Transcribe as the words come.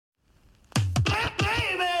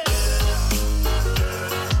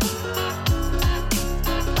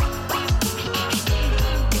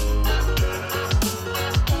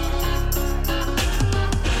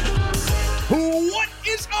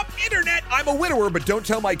I'm a widower, but don't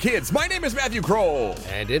tell my kids. My name is Matthew Kroll.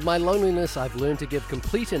 And in my loneliness, I've learned to give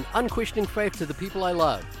complete and unquestioning faith to the people I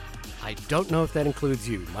love. I don't know if that includes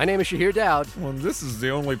you. My name is Shahir Dowd. Well, this is the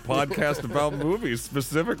only podcast about movies,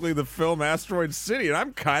 specifically the film Asteroid City, and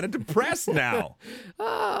I'm kind of depressed now.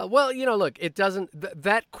 Well, look, it doesn't.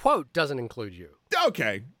 That quote doesn't include you.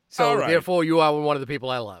 Okay. So, all right. Therefore, you are one of the people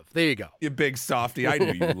I love. There you go. You big softy. I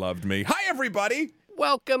knew you loved me. Hi, everybody.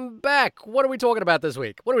 Welcome back. What are we talking about this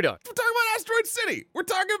week? What are we doing? We're talking about Asteroid City. We're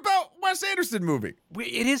talking about Wes Anderson movie.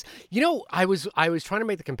 It is. I was trying to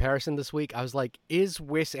make the comparison this week. I was like, is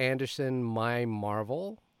Wes Anderson my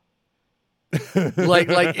Marvel? like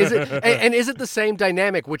is it and is it the same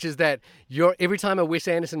dynamic, which is that every time a Wes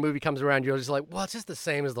Anderson movie comes around, you're just like, well, it's just the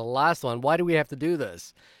same as the last one. Why do we have to do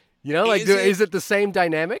this? Is it the same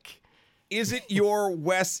dynamic? Is it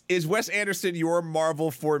is Wes Anderson your Marvel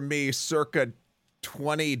for me circa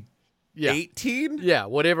 2018? Yeah,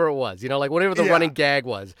 whatever it was. Whatever the running gag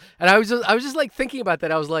was. And I was just like thinking about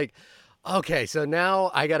that. I was like, okay, so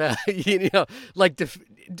now I gotta, I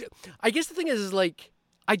guess the thing is like,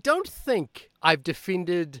 I don't think I've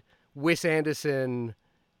defended Wes Anderson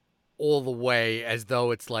all the way as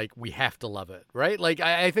though it's like we have to love it, right? Like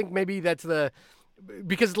I think maybe that's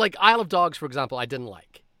because like Isle of Dogs, for example, I didn't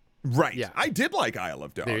like. Right. Yeah. I did like Isle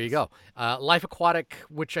of Dogs. There you go. Life Aquatic,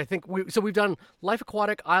 which I think we've done Life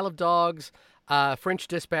Aquatic, Isle of Dogs, French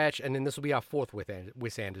Dispatch, and then this will be our fourth with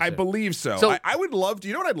Wes Anderson. I believe so. I would love to.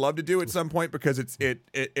 You know what I'd love to do at some point, because it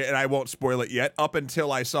and I won't spoil it yet. Up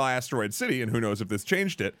until I saw Asteroid City, and who knows if this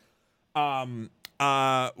changed it.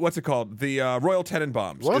 What's it called? The Royal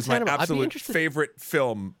Tenenbaums is my absolute favorite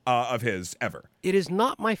film of his ever. It is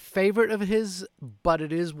not my favorite of his, but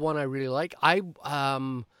it is one I really like.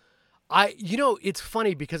 It's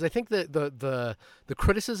funny because I think that the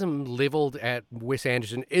criticism leveled at Wes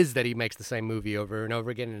Anderson is that he makes the same movie over and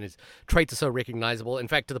over again, and his traits are so recognizable. In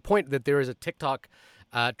fact, to the point that there is a TikTok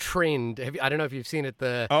trend. I don't know if you've seen it.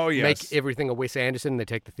 Make everything a Wes Anderson. They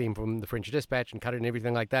take the theme from the French Dispatch and cut it and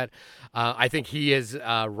everything like that. I think he has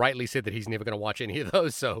rightly said that he's never going to watch any of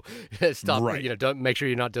those. So stop. Right. Don't make sure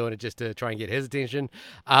you're not doing it just to try and get his attention.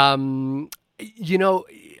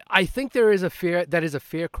 I think that is a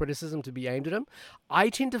fair criticism to be aimed at him. I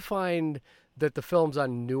tend to find that the films are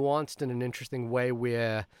nuanced in an interesting way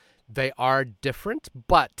where they are different,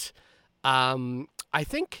 but I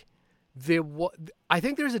think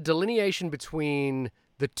there's a delineation between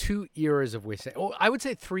the two eras of Wes. I would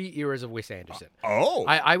say three eras of Wes Anderson.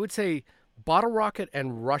 I would say Bottle Rocket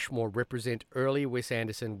and Rushmore represent early Wes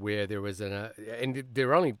Anderson, where there was and there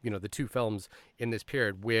are only the two films in this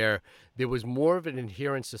period where there was more of an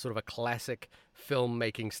adherence to sort of a classic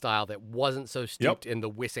filmmaking style that wasn't so steeped in the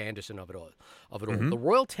Wes Anderson of it all. Mm-hmm. The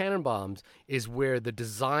Royal Tenenbaums is where the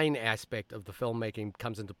design aspect of the filmmaking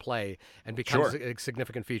comes into play and becomes a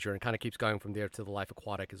significant feature, and kind of keeps going from there to the Life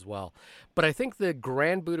Aquatic as well. But I think the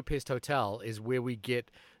Grand Budapest Hotel is where we get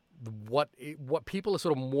what people are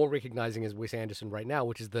sort of more recognizing as Wes Anderson right now,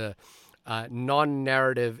 which is the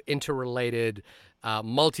non-narrative, interrelated,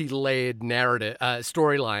 multi-layered narrative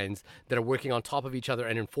storylines that are working on top of each other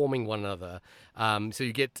and informing one another. So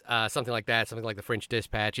you get something like that, something like the French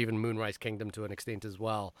Dispatch, even Moonrise Kingdom to an extent as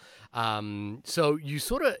well. So you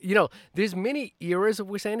sort of, there's many eras of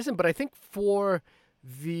Wes Anderson, but I think for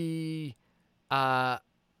the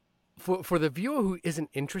for the viewer who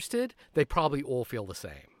isn't interested, they probably all feel the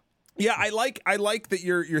same. Yeah, I like that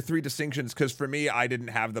your three distinctions, because for me, I didn't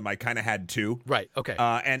have them. I kind of had two. Right. Okay.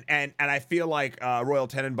 And I feel like Royal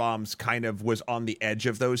Tenenbaums kind of was on the edge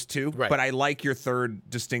of those two. Right. But I like your third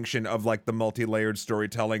distinction of like the multi-layered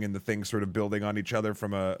storytelling and the things sort of building on each other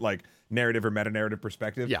from a like narrative or meta-narrative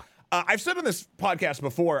perspective. Yeah. I've said on this podcast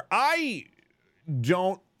before, I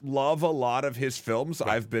don't love a lot of his films.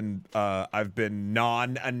 Right. I've been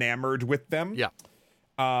non-enamored with them. Yeah.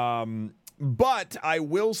 But I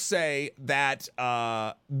will say that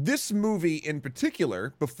this movie in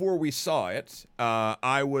particular, before we saw it,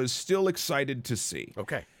 I was still excited to see.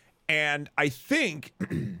 Okay. And I think,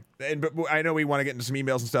 but I know we want to get into some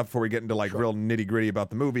emails and stuff before we get into like real nitty gritty about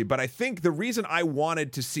the movie, but I think the reason I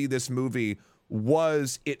wanted to see this movie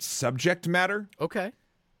was its subject matter. Okay.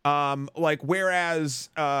 Whereas,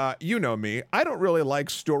 you know me, I don't really like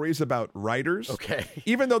stories about writers. Okay.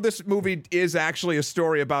 Even though this movie is actually a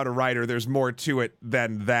story about a writer, there's more to it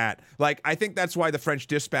than that. Like, I think that's why the French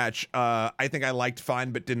Dispatch, I think I liked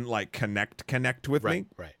fine, but didn't like connect with me.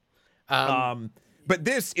 Right. But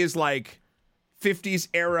this is like 50s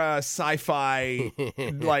era sci-fi,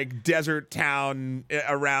 like desert town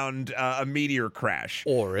around a meteor crash.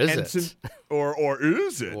 Or is it? Or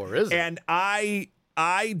is it? Or is it? And I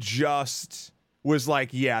just was like,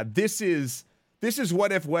 yeah, this is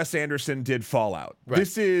what if Wes Anderson did Fallout. Right.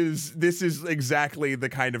 This is exactly the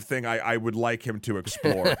kind of thing I would like him to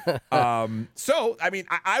explore. So, I mean,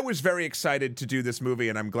 I was very excited to do this movie,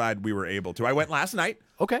 and I'm glad we were able to. I went last night.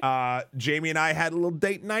 Okay. Jamie and I had a little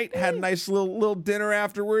date night, had a nice little dinner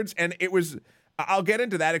afterwards, and it was... I'll get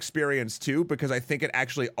into that experience, too, because I think it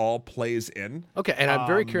actually all plays in. Okay, and I'm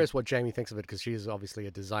very curious what Jamie thinks of it, because she's obviously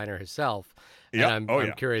a designer herself. And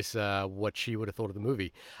I'm curious what she would have thought of the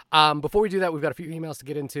movie. Before we do that, we've got a few emails to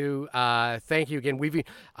get into. Thank you again. We've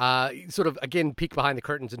sort of, again, peeked behind the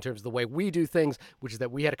curtains in terms of the way we do things, which is that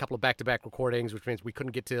we had a couple of back-to-back recordings, which means we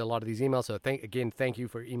couldn't get to a lot of these emails. So, thank you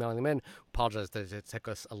for emailing them in. Apologize that it took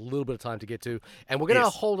us a little bit of time to get to. And we're going to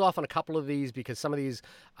hold off on a couple of these because some of these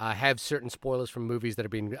have certain spoilers from movies that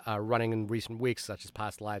have been running in recent weeks, such as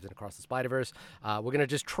Past Lives and Across the Spider-Verse. We're going to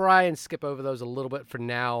just try and skip over those a little bit for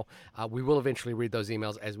now. We will eventually read those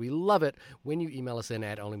emails, as we love it when you email us in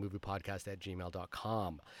at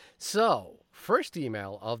onlymoviepodcast@gmail.com. So, first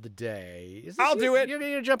email of the day. I'll do it. You're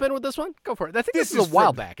going to jump in with this one? Go for it. I think this is a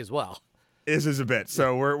while back as well. This is a bit.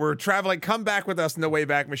 So we're traveling. Come back with us in the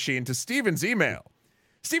Wayback Machine to Steven's email.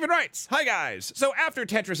 Steven writes, "Hi guys. So after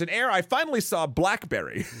Tetris and Air, I finally saw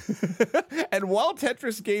Blackberry. And while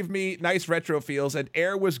Tetris gave me nice retro feels and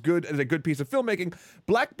Air was good as a good piece of filmmaking,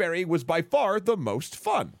 Blackberry was by far the most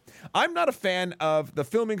fun. I'm not a fan of the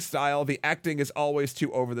filming style. The acting is always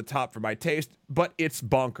too over the top for my taste, but it's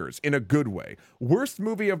bonkers in a good way. Worst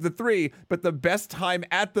movie of the three, but the best time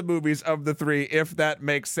at the movies of the three, if that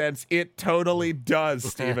makes sense. It totally does,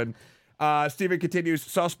 Steven." Steven continues,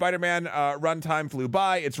 "Saw Spider-Man, runtime flew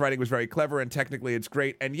by. Its writing was very clever and technically it's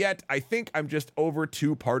great. And yet I think I'm just over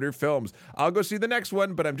two-parter films. I'll go see the next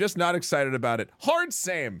one, but I'm just not excited about it. Hard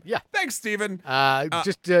same." Yeah. Thanks, Steven.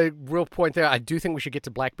 Just a real point there. I do think we should get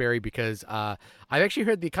to Blackberry because I've actually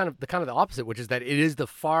heard the kind of the opposite, which is that it is the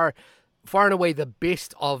far and away the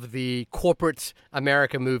best of the corporate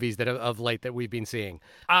America movies that of late that we've been seeing.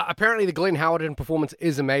 Apparently, the Glenn Howerton performance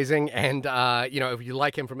is amazing, and if you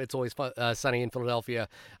like him from It's Always Sunny in Philadelphia,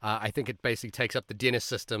 I think it basically takes up the Dennis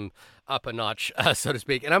system up a notch, so to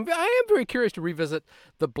speak. And I am very curious to revisit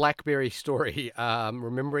the Blackberry story,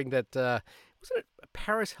 remembering that wasn't it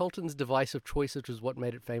Paris Hilton's device of choice, which was what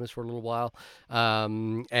made it famous for a little while.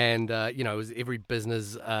 It was every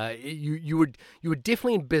business. You were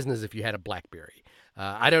definitely in business if you had a BlackBerry.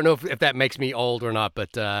 I don't know if that makes me old or not,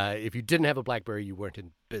 but if you didn't have a BlackBerry, you weren't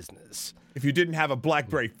in business. If you didn't have a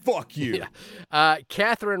BlackBerry, fuck you. Yeah.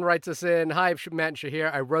 Catherine writes us in, "Hi, Matt and Shahir.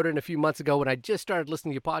 I wrote in a few months ago when I just started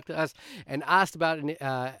listening to your podcast and asked about an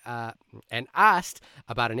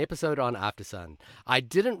episode on Aftersun. I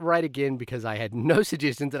didn't write again because I had no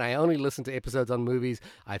suggestions and I only listened to episodes on movies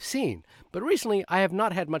I've seen. But recently, I have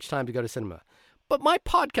not had much time to go to cinema. But my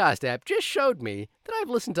podcast app just showed me that I've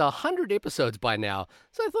listened to 100 episodes by now,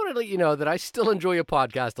 so I thought I'd let you know that I still enjoy your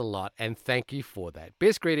podcast a lot, and thank you for that.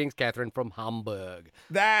 Best greetings, Catherine from Hamburg."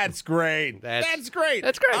 That's great. That's great.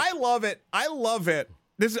 That's great. I love it.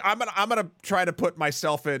 I'm gonna try to put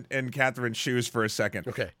myself in Catherine's shoes for a second.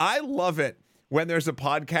 Okay. I love it when there's a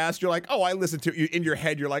podcast, you're like, oh, I listen to it. In your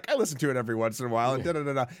head, you're like, I listen to it every once in a while, and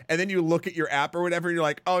and then you look at your app or whatever, and you're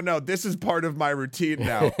like, oh no, this is part of my routine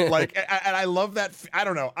now. And I love that. I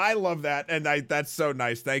don't know, I love that, and that's so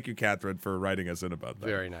nice. Thank you, Catherine, for writing us in about that.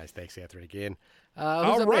 Very nice. Thanks, Catherine, again.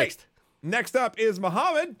 All right. Next up is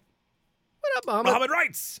Muhammad. What up, Muhammad? Muhammad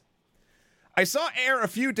writes, "I saw Air a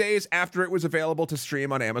few days after it was available to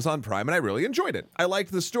stream on Amazon Prime, and I really enjoyed it. I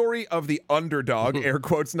liked the story of the underdog, air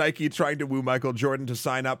quotes, Nike trying to woo Michael Jordan to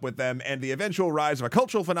sign up with them, and the eventual rise of a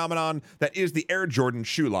cultural phenomenon that is the Air Jordan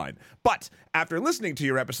shoe line. But after listening to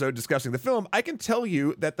your episode discussing the film, I can tell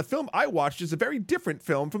you that the film I watched is a very different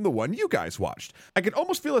film from the one you guys watched. I could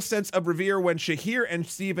almost feel a sense of revere when Shahir and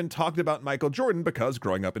Steven talked about Michael Jordan because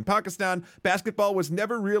growing up in Pakistan, basketball was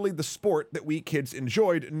never really the sport that we kids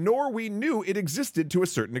enjoyed, nor we knew it existed to a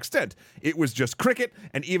certain extent. It was just cricket,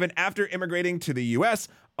 and even after immigrating to the US,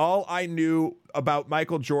 all I knew about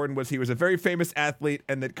Michael Jordan was he was a very famous athlete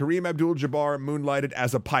and that Kareem Abdul-Jabbar moonlighted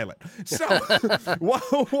as a pilot." So,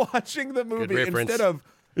 while watching the movie, instead of,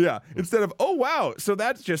 oh wow, so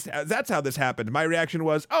that's how this happened, my reaction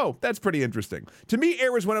was, oh, that's pretty interesting. To me,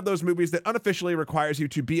 Air was one of those movies that unofficially requires you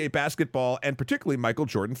to be a basketball and particularly Michael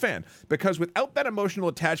Jordan fan, because without that emotional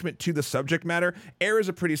attachment to the subject matter, Air is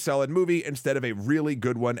a pretty solid movie instead of a really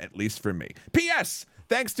good one, at least for me. P.S.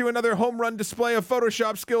 Thanks to another home run display of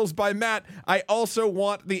Photoshop skills by Matt, I also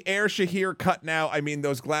want the Air Shahir cut now. I mean,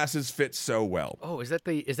 those glasses fit so well. Oh, is that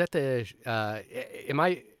the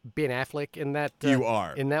Ben Affleck in that. You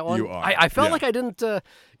are. In that one. You are. I felt Yeah. like I didn't.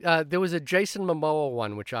 There was a Jason Momoa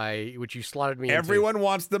one which you slotted me into. Everyone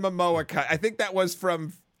wants the Momoa cut. I think that was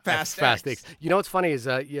from Fast X. You know what's funny is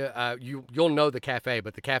you'll know the cafe,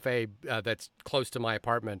 but the cafe that's close to my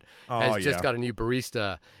apartment has just got a new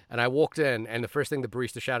barista. And I walked in, and the first thing the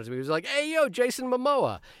barista shouted to me was like, "Hey, yo, Jason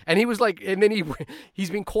Momoa!" And he was like, and then he's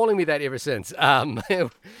been calling me that ever since.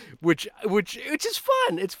 Which is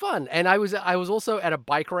fun. It's fun. And I was also at a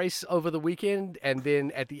bike race over the weekend, and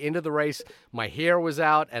then at the end of the race, my hair was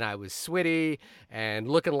out, and I was sweaty and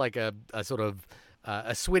looking like a sort of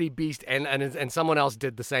a sweaty beast, and someone else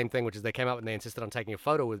did the same thing, which is they came up and they insisted on taking a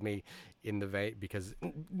photo with me in the because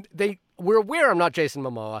they were aware I'm not Jason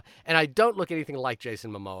Momoa, and I don't look anything like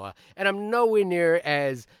Jason Momoa, and I'm nowhere near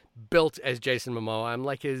as built as Jason Momoa. I'm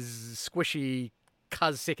like his squishy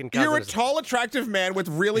second cousin. You're a tall, attractive man with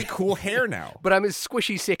really cool hair now. But I'm his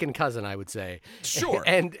squishy second cousin, I would say. Sure.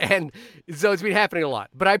 And so it's been happening a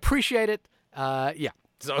lot, but I appreciate it. Yeah.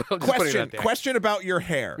 So question about your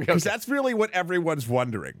hair, because that's really what everyone's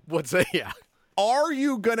wondering. What's that? Yeah. Are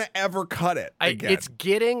you gonna ever cut it again? It's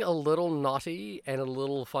getting a little naughty and a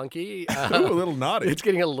little funky. Ooh, a little naughty. It's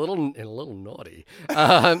getting a little naughty.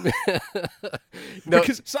 No.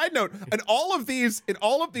 Because side note, in all of these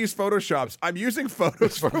photoshops, I'm using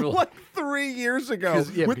photos from like 3 years ago,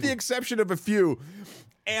 with the exception of a few,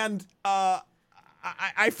 and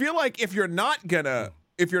I feel like if you're not gonna,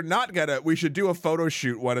 we should do a photo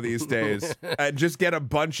shoot one of these days and just get a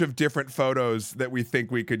bunch of different photos that we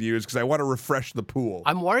think we could use, because I want to refresh the pool.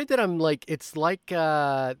 I'm worried that it's like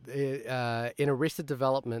in Arrested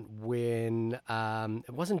Development when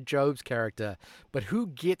it wasn't Job's character, but who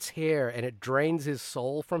gets hair and it drains his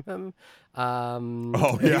soul from him. It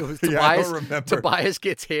was Tobias, I don't remember. Tobias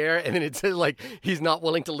gets hair, and then it's like he's not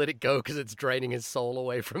willing to let it go because it's draining his soul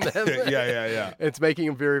away from him. Yeah. It's making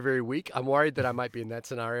him very, very weak. I'm worried that I might be in that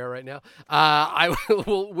scenario right now.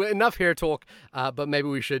 Enough hair talk, but maybe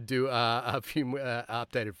we should do a few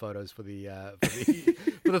updated photos for the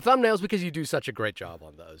for the thumbnails, because you do such a great job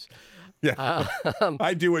on those. Yeah,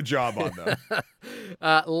 I do a job on them.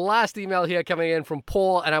 Last email here coming in from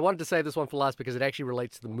Paul, and I wanted to save this one for last because it actually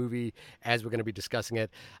relates to the movie as we're going to be discussing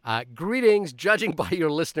it. Greetings. Judging by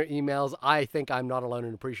your listener emails, I think I'm not alone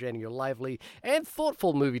in appreciating your lively and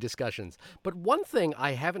thoughtful movie discussions. But one thing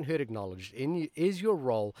I haven't heard acknowledged is your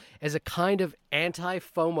role as a kind of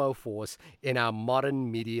anti-FOMO force in our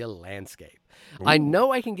modern media landscape. Ooh. I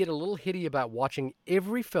know I can get a little hitty about watching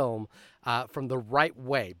every film from the right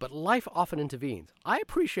way, but life often intervenes. I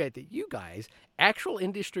appreciate that you guys, actual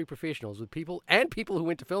industry professionals with people who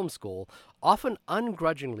went to film school, often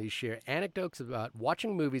ungrudgingly share anecdotes about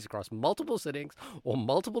watching movies across multiple sittings or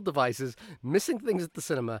multiple devices, missing things at the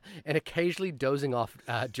cinema, and occasionally dozing off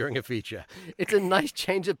during a feature. It's a nice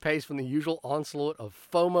change of pace from the usual onslaught of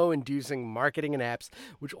FOMO-inducing marketing and apps,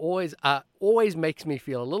 which always makes me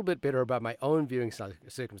feel a little bit better about my own viewing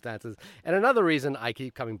circumstances, and another reason I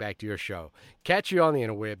keep coming back to your show. Catch you on the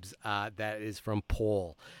interwebs. That is from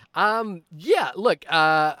Paul. Look,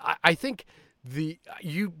 I think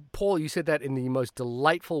Paul, you said that in the most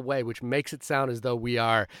delightful way, which makes it sound as though we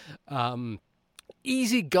are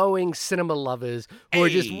easygoing cinema lovers who are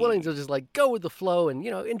just willing to just like go with the flow and,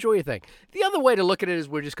 enjoy your thing. The other way to look at it is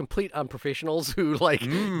we're just complete unprofessionals who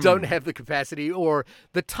don't have the capacity or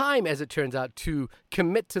the time, as it turns out, to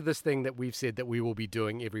commit to this thing that we've said that we will be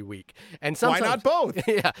doing every week. And sometimes, why not both?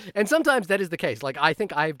 Yeah. And sometimes that is the case. Like, I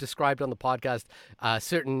think I've described on the podcast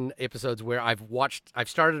certain episodes where I've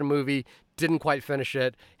started a movie, didn't quite finish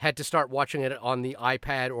it, had to start watching it on the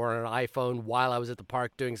iPad or on an iPhone while I was at the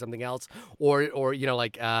park doing something else, or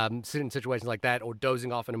certain situations like that, or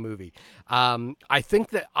dozing off in a movie. I think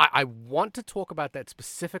that I want to talk about that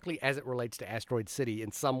specifically as it relates to Asteroid City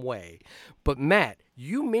in some way. But Matt,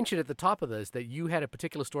 you mentioned at the top of this that you had a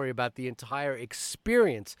particular story about the entire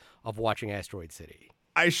experience of watching Asteroid City.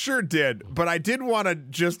 I sure did, but I did want to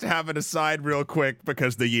just have an aside real quick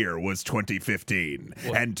because the year was 2015,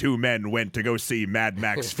 and two men went to go see Mad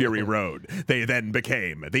Max Fury Road. They then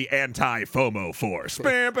became the anti-FOMO force.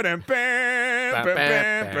 I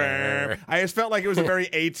just felt like it was a very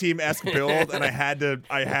A-Team-esque build, and I had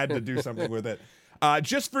to do something with it.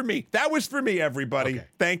 Just for me. That was for me, everybody. Okay.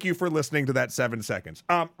 Thank you for listening to that 7 seconds.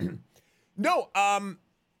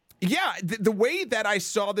 Yeah, the way that I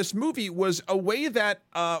saw this movie was a way that,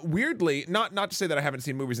 weirdly, not to say that I haven't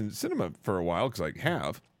seen movies in cinema for a while, because I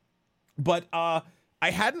have, but I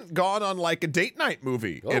hadn't gone on like a date night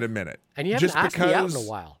movie in a minute. And you haven't asked me out in a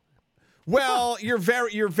while. Well, you're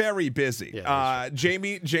very busy. Yeah,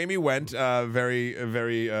 Jamie went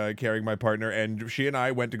very caring, my partner, and she and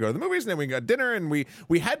I went to go to the movies, and then we got dinner, and we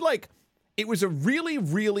had like, it was a really,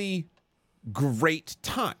 really great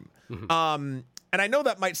time. And I know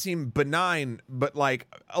that might seem benign, but like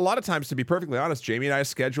a lot of times, to be perfectly honest, Jamie and I's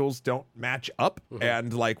schedules don't match up,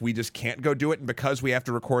 and like we just can't go do it. And because we have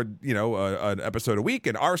to record, an episode a week,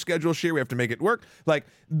 and our schedule's here, we have to make it work. Like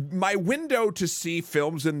my window to see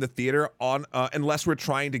films in the theater on, unless we're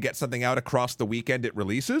trying to get something out across the weekend it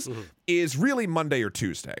releases, is really Monday or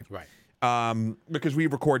Tuesday. Right. Because we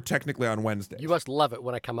record technically on Wednesday. You must love it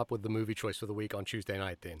when I come up with the movie choice for the week on Tuesday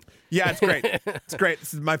night. Then. Yeah, it's great. It's great.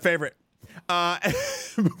 This is my favorite. But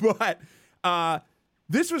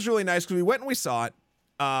this was really nice because we went and we saw it.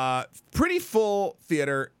 Pretty full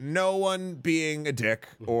theater, no one being a dick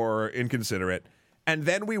or inconsiderate. And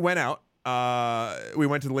then we went out. We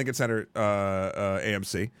went to the Lincoln Center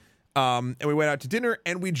AMC, and we went out to dinner,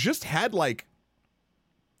 and we just had like,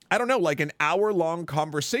 I don't know, like an hour-long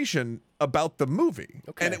conversation about the movie.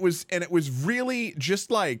 Okay. And it was really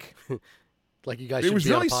just like like you guys should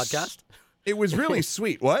be on a podcast. It was really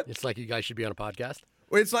sweet. What? It's like you guys should be on a podcast.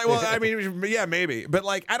 It's like, well, I mean, yeah, maybe, but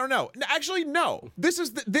like, I don't know. Actually, no. This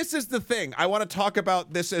is the thing. I want to talk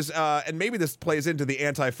about this as, and maybe this plays into the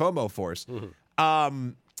anti-FOMO force.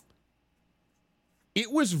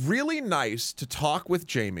 It was really nice to talk with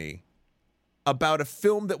Jamie about a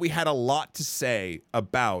film that we had a lot to say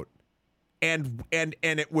about, and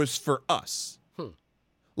it was for us.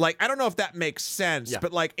 Like, I don't know if that makes sense,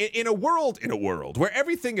 but like in a world where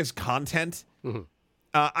everything is content,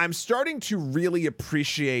 I'm starting to really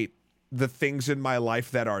appreciate the things in my life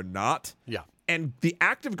that are not. Yeah. And the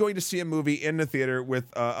act of going to see a movie in the theater with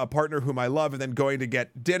a partner whom I love, and then going to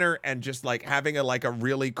get dinner and just like having a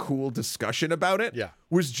really cool discussion about it,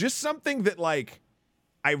 was just something that like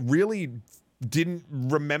I really didn't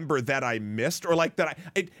remember that I missed, or like that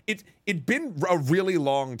it'd been a really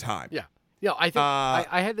long time. Yeah. Yeah, I think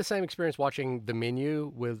I had the same experience watching The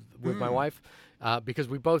Menu with my wife, because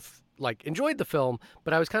we both like enjoyed the film,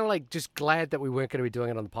 but I was kind of like just glad that we weren't going to be doing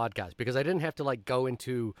it on the podcast, because I didn't have to like go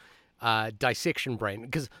into dissection brain.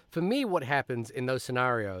 Because for me, what happens in those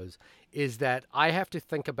scenarios is that I have to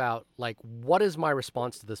think about like, what is my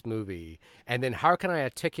response to this movie, and then how can I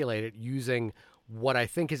articulate it using what I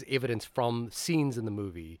think is evidence from scenes in the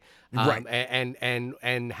movie, right?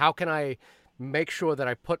 And how can I make sure that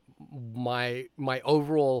I put my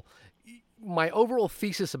overall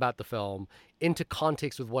thesis about the film into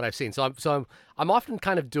context with what I've seen. So I'm often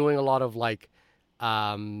kind of doing a lot of like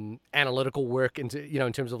analytical work into,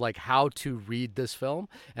 in terms of like how to read this film,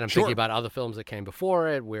 and I'm thinking about other films that came before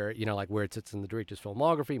it, where like where it sits in the director's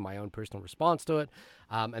filmography, my own personal response to it,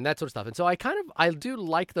 and that sort of stuff. And so I do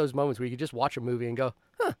like those moments where you can just watch a movie and go,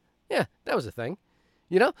 huh, yeah, that was a thing,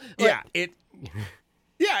 like,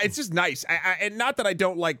 Yeah, it's just nice. And not that I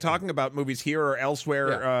don't like talking about movies here or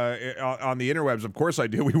elsewhere on the interwebs. Of course I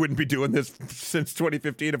do. We wouldn't be doing this since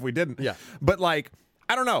 2015 if we didn't. Yeah. But like,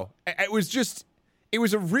 I don't know. It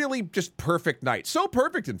was a really just perfect night. So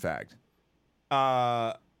perfect, in fact,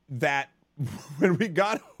 that when we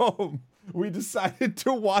got home, we decided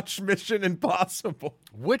to watch Mission Impossible.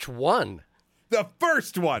 Which one? The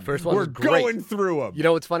first one. First one. We're going through them. You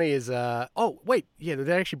know what's funny is, that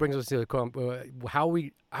actually brings us to how are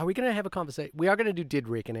we going to have a conversation? We are going to do Dead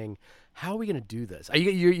Reckoning. How are we going to do this?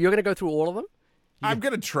 You're going to go through all of them? I'm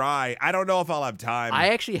going to try. I don't know if I'll have time.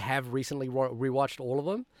 I actually have recently rewatched all of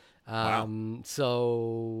them. Wow.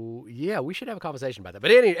 So yeah, we should have a conversation about that.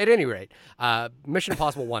 But at any rate, Mission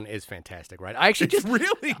Impossible 1 is fantastic, right? I actually it's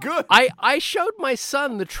really good. I showed my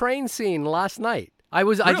son the train scene last night. I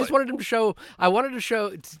just wanted him to show. I wanted to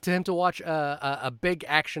show to him to watch a big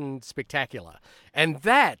action spectacular, and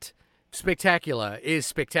that spectacular is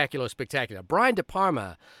spectacular. Brian De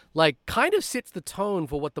Palma kind of sets the tone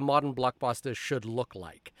for what the modern blockbuster should look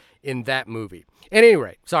like in that movie. At any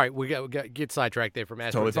rate, sorry, we get sidetracked there from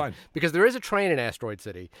Asteroid City. Fine. Because there is a train in Asteroid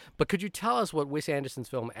City. But could you tell us what Wes Anderson's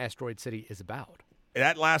film Asteroid City is about?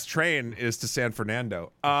 That last train is to San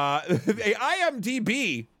Fernando. The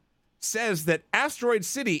IMDb says that Asteroid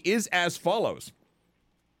City is as follows.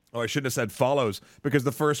 Oh, I shouldn't have said follows, because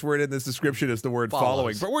the first word in this description is the word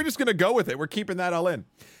following. But we're just going to go with it. We're keeping that all in.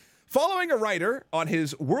 Following a writer on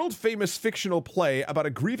his world-famous fictional play about a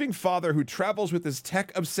grieving father who travels with his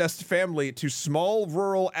tech-obsessed family to small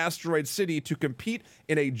rural Asteroid City to compete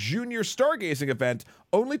in a junior stargazing event,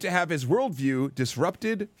 only to have his worldview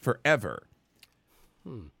disrupted forever.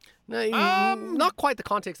 No, not quite the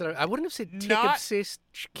context that I wouldn't have said tech-obsessed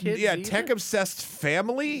kids. Yeah, either. tech-obsessed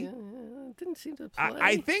family. It didn't seem to play.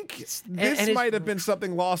 I think this and might have been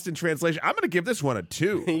something lost in translation. I'm going to give this one a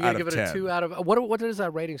 2 you out of give it 10. a 2 out of what is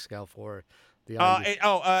that rating scale for? The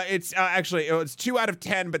It's actually it's 2 out of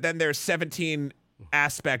 10, but then there's 17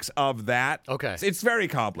 aspects of that. Okay, it's very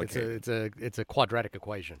complicated. It's a quadratic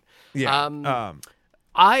equation. Yeah.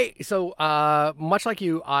 Much like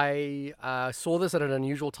you, I saw this at an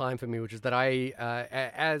unusual time for me, which is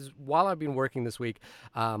that while I've been working this week,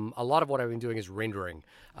 a lot of what I've been doing is rendering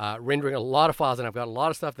a lot of files, and I've got a lot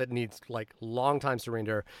of stuff that needs like long times to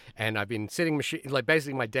render, and I've been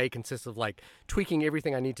basically my day consists of like tweaking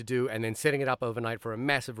everything I need to do, and then setting it up overnight for a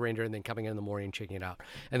massive render, and then coming in the morning and checking it out.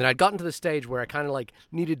 And then I'd gotten to the stage where I kind of like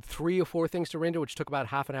needed 3 or 4 things to render, which took about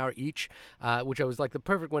half an hour each, which I was like the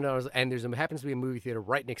perfect window. And happens to be a movie theater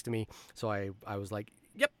right next to me, so I was like,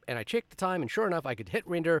 yep, and I checked the time, and sure enough, I could hit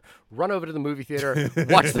render, run over to the movie theater,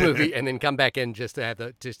 watch the movie, and then come back in just to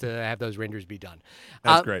have those renders be done.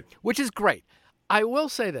 That's great. Which is great. I will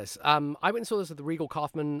say this. I went and saw this at the Regal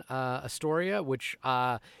Kaufman Astoria, which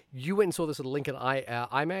you went and saw this at Lincoln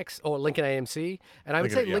IMAX or Lincoln AMC, and I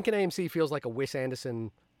would say Lincoln AMC feels like a Wes Anderson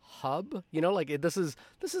hub, like this is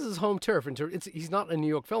his home turf, and he's not a New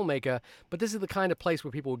York filmmaker, but this is the kind of place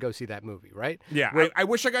where people would go see that movie, right? Yeah, I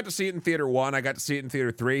wish I got to see it in theater 1. I got to see it in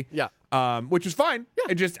theater 3. Yeah, which is fine.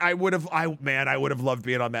 Yeah. I would have loved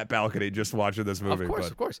being on that balcony just watching this movie.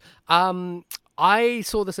 Of course. I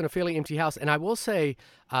saw this in a fairly empty house, and I will say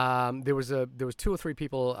there was 2 or 3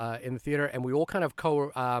 people in the theater, and we all kind of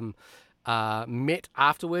met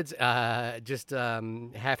afterwards, just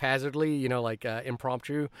haphazardly,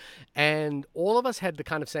 impromptu, and all of us had the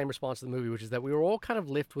kind of same response to the movie, which is that we were all kind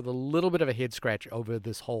of left with a little bit of a head scratch over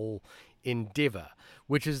this whole endeavor,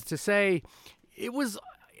 which is to say, it was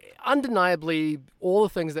undeniably all the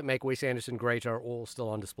things that make Wes Anderson great are all still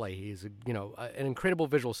on display. He's an incredible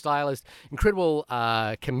visual stylist, incredible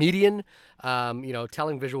comedian,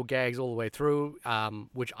 telling visual gags all the way through,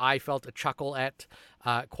 which I felt a chuckle at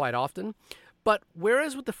quite often. But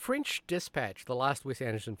whereas with the French Dispatch, the last Wes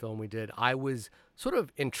Anderson film we did, I was sort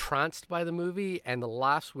of entranced by the movie, and the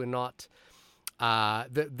laughs were not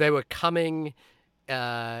they were coming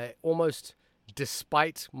almost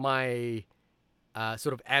despite my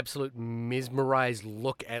sort of absolute mesmerized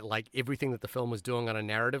look at like everything that the film was doing on a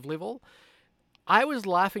narrative level. I was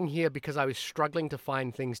laughing here because I was struggling to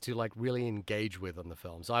find things to like really engage with on the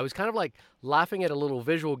film. So I was kind of like laughing at a little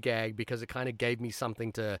visual gag because it kind of gave me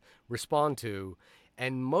something to respond to.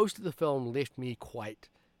 And most of the film left me quite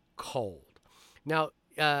cold. Now,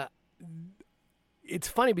 it's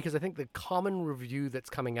funny because I think the common review that's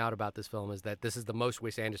coming out about this film is that this is the most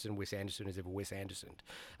Wes Anderson has ever Wes Anderson.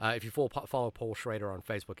 If you follow Paul Schrader on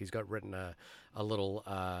Facebook, he's got written a little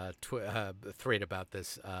thread about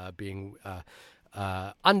this being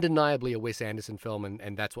undeniably a Wes Anderson film,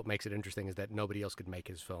 and that's what makes it interesting, is that nobody else could make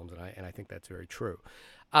his films, and I think that's very true.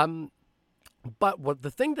 But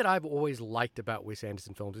the thing that I've always liked about Wes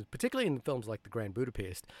Anderson films, particularly in films like The Grand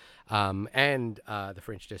Budapest and The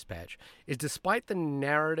French Dispatch, is despite the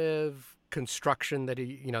narrative construction that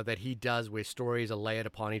he does, where stories are layered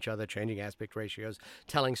upon each other, changing aspect ratios,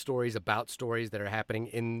 telling stories about stories that are happening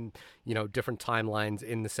in different timelines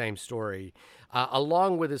in the same story,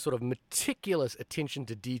 along with his sort of meticulous attention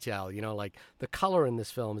to detail. Like the color in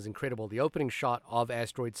this film is incredible. The opening shot of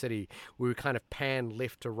Asteroid City, where we kind of pan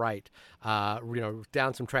left to right,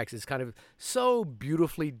 down some tracks, is kind of so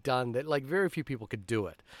beautifully done that like very few people could do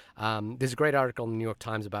it. There's a great article in the New York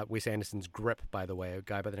Times about Wes Anderson's grip, by the way, a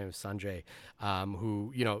guy by the name of Sanjay,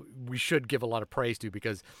 who we should give a lot of praise to,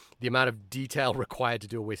 because the amount of detail required to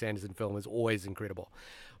do a Wes Anderson film is always incredible.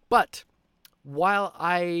 But while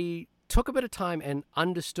I took a bit of time and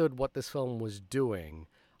understood what this film was doing,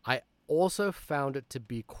 I also found it to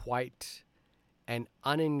be quite an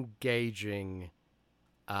unengaging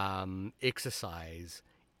exercise,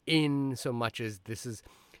 in so much as this is,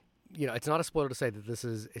 it's not a spoiler to say that this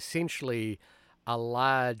is essentially a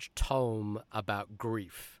large tome about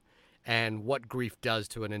grief and what grief does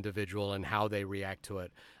to an individual and how they react to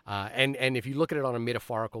it. And if you look at it on a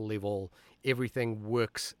metaphorical level, everything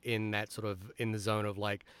works in that sort of, in the zone of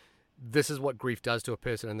like, this is what grief does to a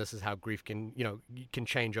person, and this is how grief can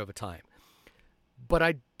change over time. But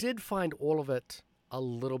I did find all of it a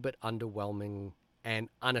little bit underwhelming and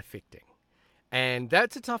unaffecting. And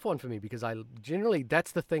that's a tough one for me, because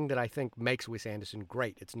that's the thing that I think makes Wes Anderson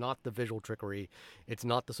great. It's not the visual trickery. It's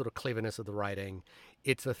not the sort of cleverness of the writing.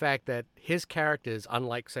 It's the fact that his characters,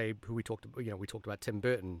 unlike, say, who we talked about Tim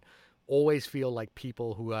Burton, always feel like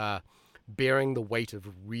people who are bearing the weight of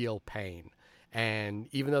real pain. And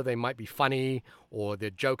even though they might be funny, or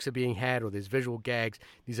their jokes are being had, or there's visual gags,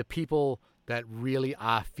 these are people that really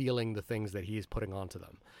are feeling the things that he is putting onto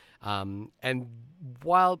them. And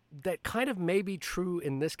while that kind of may be true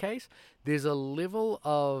in this case, there's a level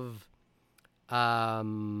of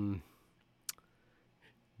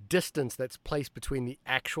distance that's placed between the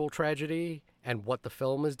actual tragedy and what the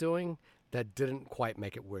film is doing that didn't quite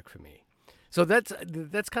make it work for me. So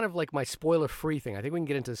that's kind of like my spoiler-free thing. I think we can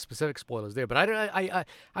get into specific spoilers there. But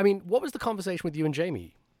I mean, what was the conversation with you and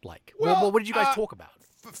Jamie like? Well, what did you guys talk about?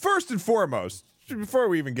 First and foremost, before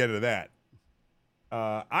we even get into that,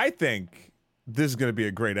 I think this is going to be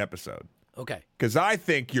a great episode. Okay. Because I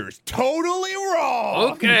think you're totally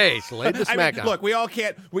wrong. Okay, so lay the smack on. Look, we all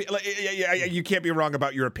can't. You can't be wrong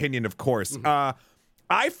about your opinion, of course. Mm-hmm.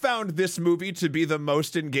 I found this movie to be the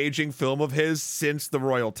most engaging film of his since the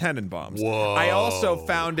Royal Tenenbaums. Whoa. I also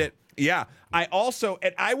found it. Yeah. And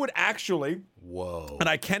I would actually. Whoa. And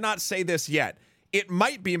I cannot say this yet. It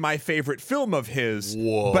might be my favorite film of his.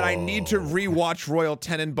 Whoa. But I need to rewatch Royal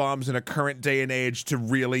Tenenbaums in a current day and age to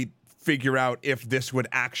really figure out if this would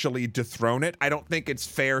actually dethrone it. I don't think it's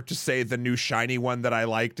fair to say the new shiny one that I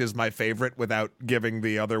liked is my favorite without giving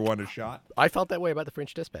the other one a shot. I felt that way about the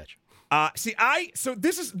French Dispatch. So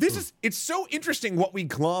this is it's so interesting what we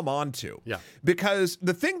glom onto. Yeah. Because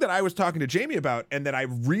the thing that I was talking to Jamie about and that I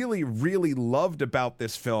really, really loved about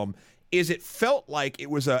this film is it felt like it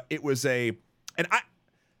was a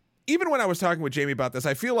even when I was talking with Jamie about this,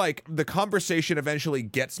 I feel like the conversation eventually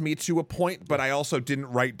gets me to a point, but I also didn't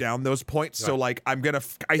write down those points. Right. So like I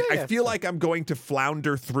feel like I'm going to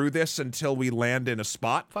flounder through this until we land in a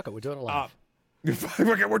spot. Fuck it, we're doing it live.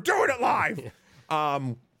 We're doing it live.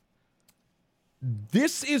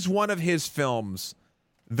 This is one of his films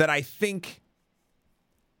that I think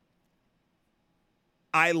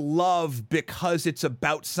I love because it's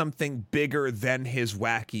about something bigger than his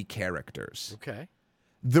wacky characters. Okay.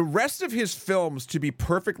 The rest of his films, to be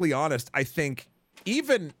perfectly honest, I think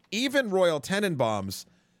even Royal Tenenbaums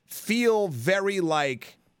feel very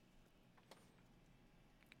like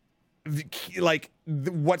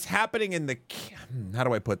what's happening in the how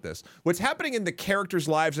do I put this? What's happening in the characters'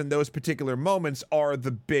 lives in those particular moments are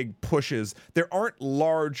the big pushes. There aren't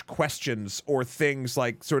large questions or things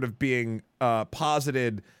like sort of being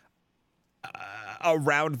posited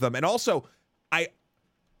around them. And also, I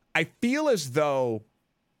feel as though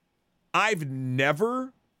I've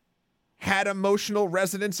never had emotional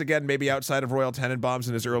resonance, again, maybe outside of Royal Tenenbaums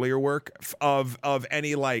and his earlier work, of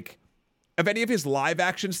any of his live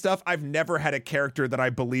action stuff. I've never had a character that I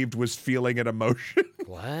believed was feeling an emotion.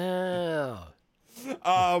 Wow.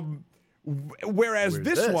 Whereas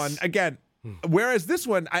this one, I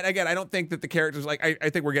don't think that the characters, like, I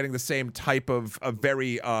think we're getting the same type of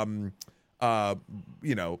very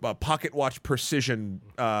pocket watch precision,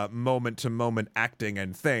 moment to moment acting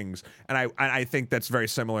and things. And I think that's very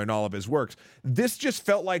similar in all of his works. This just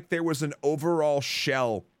felt like there was an overall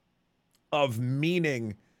shell of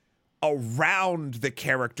meaning around the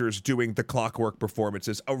characters doing the clockwork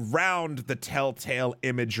performances, around the telltale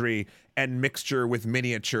imagery and mixture with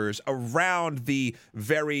miniatures, around the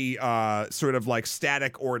very sort of like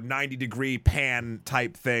static or 90-degree pan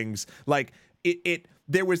type things. Like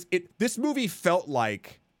this movie felt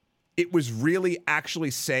like it was really actually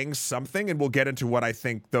saying something, and we'll get into what I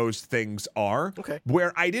think those things are. Okay.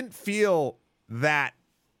 Where I didn't feel that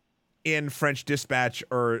in French Dispatch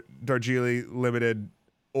or Darjeeling Limited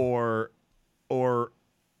or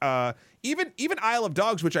even Isle of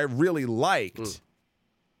Dogs, which I really liked.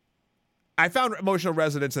 I found emotional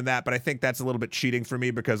resonance in that, but I think that's a little bit cheating for me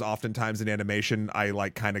because oftentimes in animation I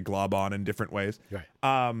like kind of glob on in different ways. Right.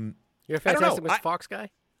 You're a Fantastic Mr. Fox guy?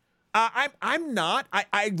 I'm not.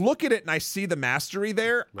 I look at it and I see the mastery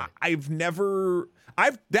there. Right.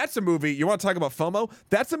 That's a movie. You want to talk about FOMO?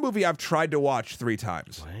 That's a movie I've tried to watch 3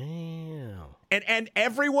 times. Wow. And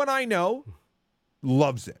everyone I know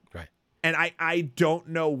loves it. Right. And I don't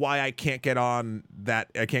know why I can't get on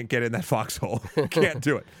that. I can't get in that foxhole. Can't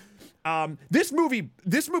do it. This movie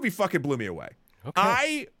fucking blew me away. Okay.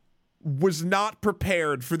 I was not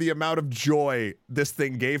prepared for the amount of joy this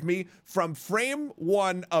thing gave me from frame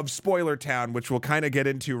 1 of Spoiler Town, which we'll kind of get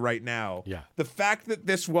into right now. Yeah. The fact that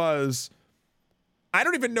this was, I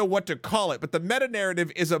don't even know what to call it, but the meta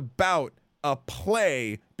narrative is about a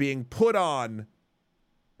play being put on.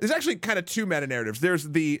 There's actually kind of 2 meta narratives. There's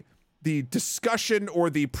the discussion or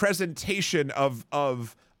the presentation of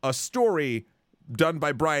a story done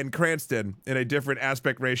by Bryan Cranston in a different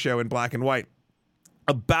aspect ratio in black and white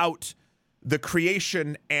about the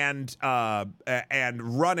creation and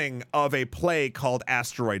running of a play called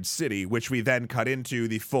Asteroid City, which we then cut into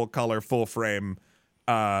the full color, full frame,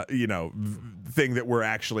 thing that we're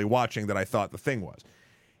actually watching that I thought the thing was.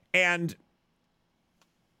 And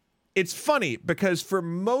it's funny because for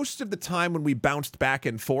most of the time when we bounced back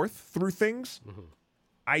and forth through things,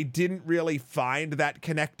 I didn't really find that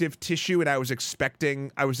connective tissue, and I was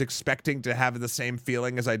expecting to have the same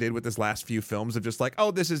feeling as I did with this last few films of just like,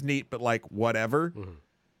 oh, this is neat, but like whatever.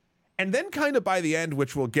 And then kind of by the end,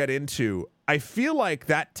 which we'll get into, I feel like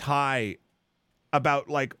that tie about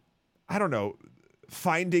like, I don't know,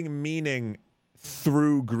 finding meaning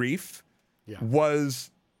through grief was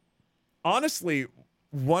honestly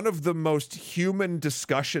one of the most human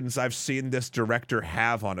discussions I've seen this director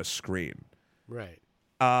have on a screen. Right.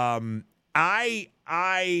 And then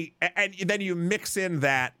you mix in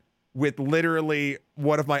that with literally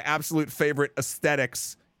one of my absolute favorite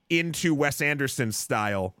aesthetics into Wes Anderson's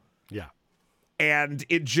style. Yeah. And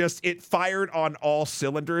it fired on all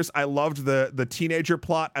cylinders. I loved the teenager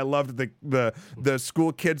plot. I loved the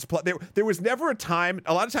school kids plot. There was never a time,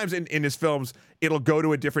 a lot of times in his films, it'll go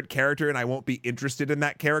to a different character and I won't be interested in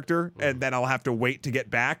that character. And then I'll have to wait to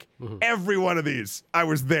get back. Every one of these I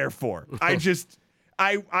was there for.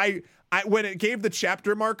 I when it gave the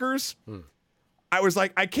chapter markers, I was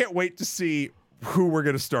like, I can't wait to see who we're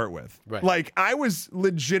going to start with. Right. Like, I was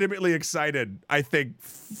legitimately excited, I think,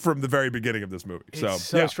 from the very beginning of this movie. It's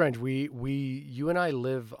so strange. You and I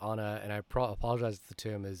live on and I apologize if the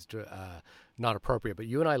term is not appropriate, but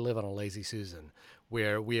you and I live on a lazy Susan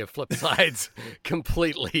where we have flipped sides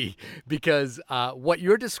completely because what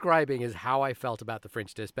you're describing is how I felt about the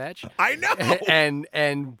French Dispatch. I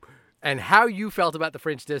know! And how you felt about the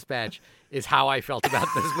French Dispatch is how I felt about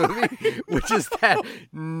this movie, which is that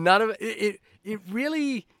none of it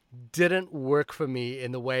really didn't work for me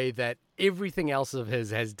in the way that everything else of his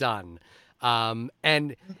has done.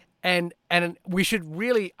 And we should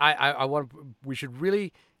really, we should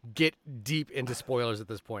really get deep into spoilers at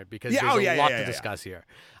this point because there's a lot to discuss here.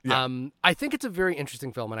 Yeah. I think it's a very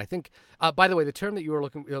interesting film, and I think, by the way, the term that you were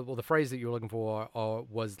looking, the phrase that you were looking for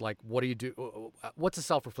was like, what do you do? What's a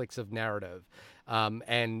self-reflexive narrative?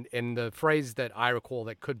 And the phrase that I recall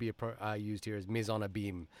that could be used here is mise en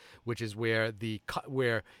abîme, which is where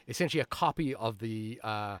where essentially a copy of the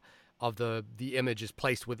image is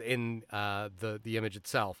placed within the image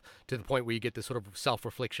itself to the point where you get this sort of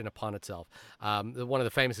self-reflection upon itself. One of the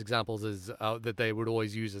famous examples is that they would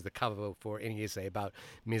always use as the cover for any essay about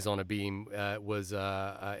mise en abîme was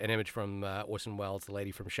an image from Orson Welles, The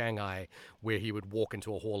Lady from Shanghai, where he would walk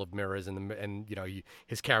into a hall of mirrors and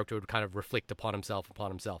his character would kind of reflect upon himself.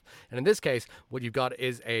 And in this case, what you've got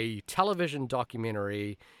is a television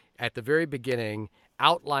documentary at the very beginning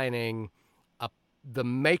outlining the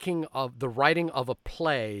writing of a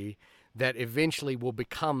play that eventually will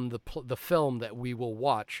become the film that we will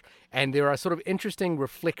watch. And there are sort of interesting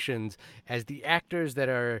reflections as the actors that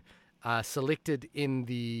are selected in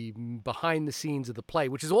the behind the scenes of the play,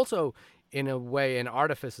 which is also in a way an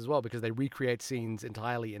artifice as well because they recreate scenes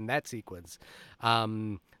entirely in that sequence,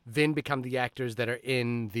 then become the actors that are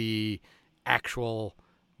in the actual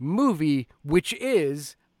movie, which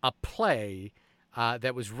is a play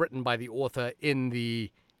that was written by the author in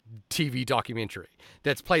the TV documentary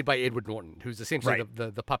that's played by Edward Norton, who's essentially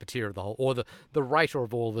the puppeteer of the whole, or the writer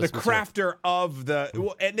of all this. The crafter of the...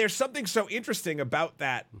 Well, and there's something so interesting about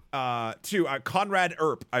that, too. Conrad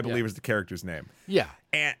Earp, I believe is the character's name. Yeah.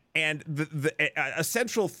 And a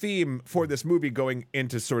central theme for this movie, going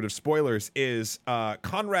into sort of spoilers, is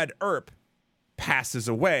Conrad Earp passes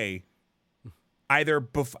away I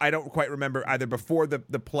don't quite remember, either before the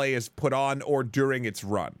play is put on or during its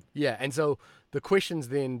run. Yeah, and so the questions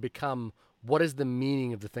then become, what is the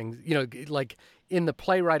meaning of the things? Like in the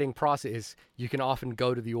playwriting process, you can often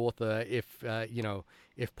go to the author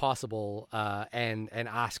if possible, and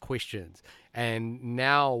ask questions. And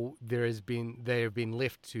now they have been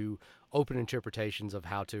left to open interpretations of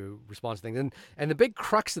how to respond to things. And the big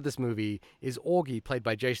crux of this movie is Augie, played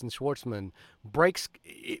by Jason Schwartzman,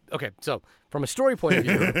 okay, so from a story point of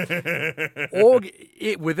view,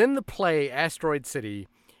 Augie, within the play Asteroid City,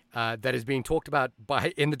 that is being talked about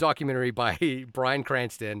in the documentary by Bryan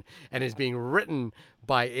Cranston and is being written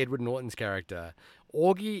by Edward Norton's character.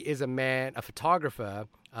 Augie is a photographer.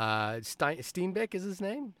 Steenbeck is his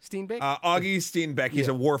name? Steenbeck? Augie Steenbeck. He's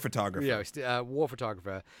a war photographer. Yeah, war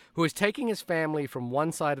photographer who is taking his family from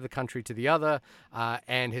one side of the country to the other,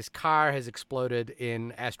 and his car has exploded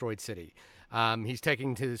in Asteroid City. He's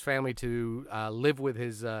taking his family to live with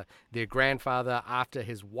their grandfather after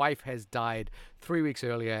his wife has died 3 weeks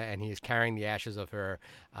earlier, and he is carrying the ashes of her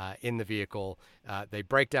in the vehicle. They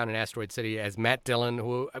break down in Asteroid City as Matt Dillon,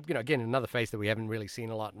 who, again, another face that we haven't really seen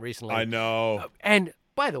a lot recently. I know. And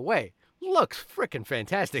by the way, looks freaking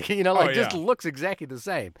fantastic. Just yeah. looks exactly the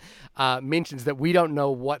same. Mentions that we don't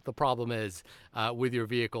know what the problem is with your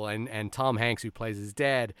vehicle, and Tom Hanks, who plays his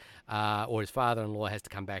dad or his father-in-law, has to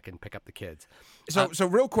come back and pick up the kids. So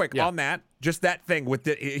real quick on that, just that thing with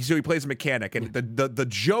so he plays a mechanic, and the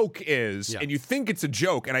joke is, and you think it's a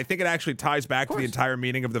joke, and I think it actually ties back to the entire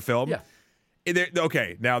meaning of the film. Yeah.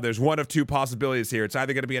 Okay, now there's one of two possibilities here. It's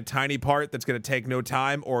either going to be a tiny part that's going to take no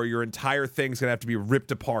time, or your entire thing's going to have to be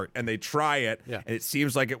ripped apart. And they try it, and it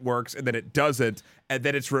seems like it works, and then it doesn't, and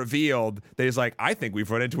then it's revealed that he's like, I think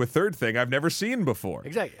we've run into a third thing I've never seen before.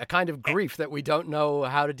 Exactly, a kind of grief that we don't know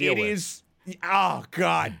how to deal with. It is. Oh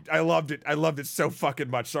God, I loved it. I loved it so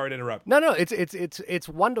fucking much. Sorry to interrupt. No, it's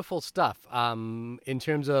wonderful stuff. In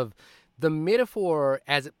terms of the metaphor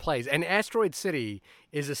as it plays. And Asteroid City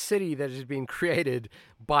is a city that has been created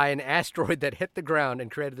by an asteroid that hit the ground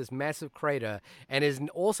and created this massive crater, and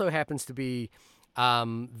also happens to be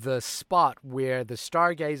the spot where the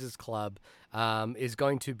Stargazers Club is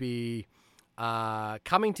going to be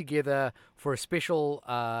coming together for a special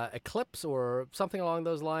eclipse or something along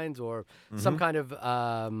those lines, or some kind of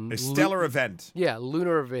a stellar event. Yeah,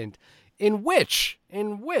 lunar event in which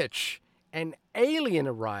an alien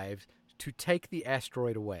arrives to take the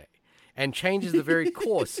asteroid away and changes the very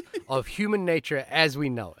course of human nature as we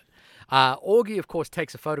know it. Augie, of course,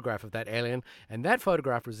 takes a photograph of that alien, and that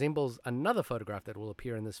photograph resembles another photograph that will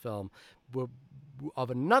appear in this film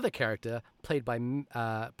of another character played by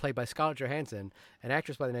Scarlett Johansson, an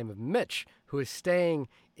actress by the name of Mitch, who is staying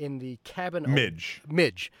in the cabin.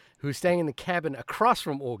 Midge, who's staying in the cabin across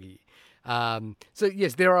from Augie. So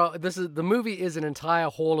yes, the movie is an entire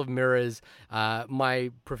hall of mirrors.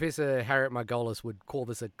 My professor Harriet Margolis would call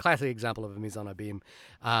this a classic example of a mise en abîme.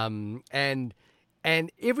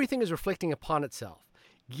 And everything is reflecting upon itself.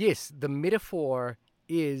 Yes, the metaphor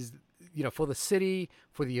is, for the city,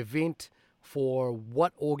 for the event, for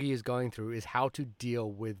what Augie is going through, is how to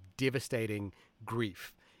deal with devastating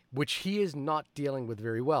grief, which he is not dealing with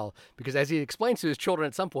very well, because as he explains to his children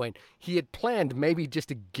at some point, he had planned maybe just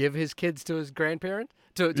to give his kids to his grandparent,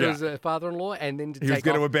 to his father-in-law, and then he was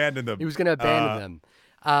going to abandon them. He was going to abandon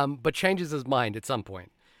them, but changes his mind at some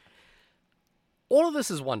point. All of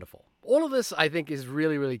this is wonderful. All of this, I think, is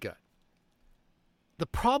really, really good. The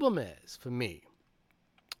problem is, for me,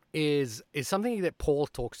 is something that Paul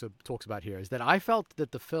talks about here, is that I felt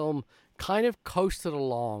that the film kind of coasted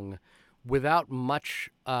along without much,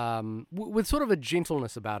 with sort of a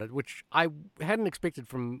gentleness about it, which I hadn't expected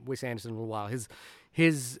from Wes Anderson in a while.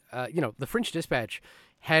 His The French Dispatch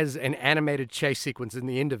has an animated chase sequence in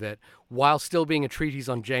the end of it, while still being a treatise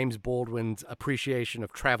on James Baldwin's appreciation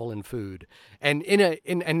of travel and food, and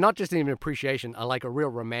and not just even appreciation, like a real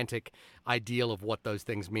romantic ideal of what those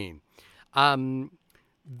things mean.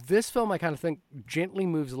 This film, I kind of think, gently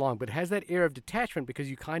moves along, but has that air of detachment because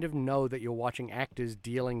you kind of know that you're watching actors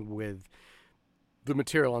dealing with the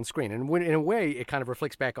material on screen. And in a way, it kind of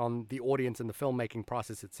reflects back on the audience and the filmmaking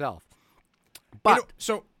process itself. But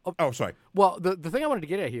sorry. Well, the thing I wanted to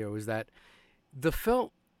get at here was that the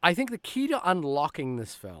film, I think the key to unlocking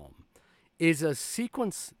this film is a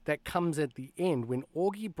sequence that comes at the end when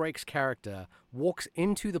Augie Brake's character walks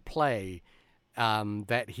into the play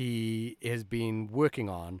that he has been working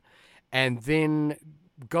on, and then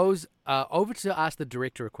goes over to ask the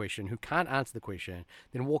director a question, who can't answer the question,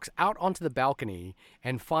 then walks out onto the balcony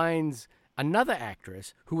and finds another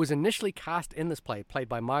actress who was initially cast in this play, played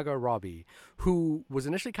by Margot Robbie, who was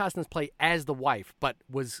initially cast in this play as the wife, but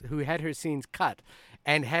who had her scenes cut,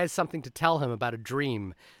 and has something to tell him about a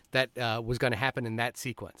dream that was going to happen in that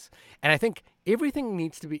sequence. And I think everything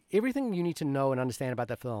you need to know and understand about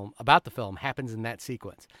the film happens in that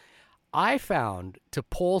sequence. I found, to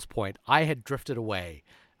Paul's point, I had drifted away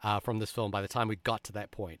from this film by the time we got to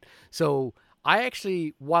that point. So I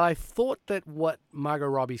actually, while I thought that what Margot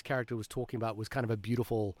Robbie's character was talking about was kind of a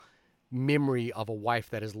beautiful memory of a wife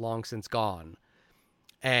that is long since gone,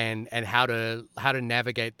 and how to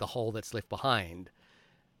navigate the hole that's left behind,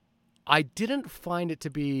 I didn't find it to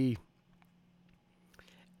be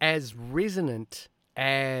as resonant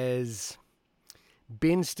as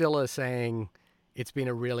Ben Stiller saying, "It's been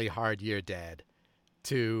a really hard year, Dad,"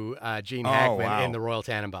 to Gene Hackman in The Royal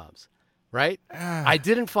Tenenbaums. Right? I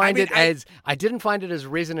didn't find it as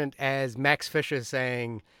resonant as Max Fisher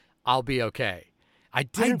saying, "I'll be okay." I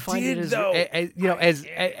didn't find it as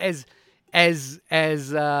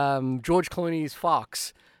George Clooney's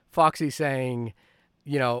Foxy saying,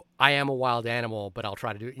 "I am a wild animal, but I'll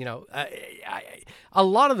try to do it." A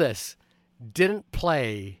lot of this didn't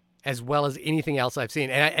play as well as anything else I've seen.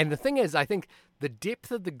 And the thing is, I think the depth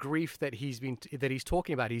of the grief that he's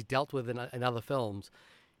talking about, he's dealt with in other films,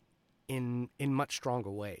 in much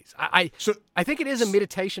stronger ways. So I think it is a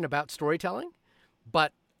meditation about storytelling,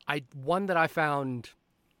 but one that I found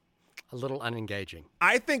a little unengaging.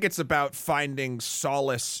 I think it's about finding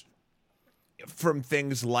solace from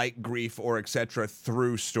things like grief or etc.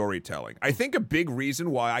 through storytelling. I think a big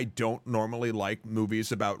reason why I don't normally like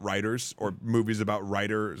movies about writers or movies about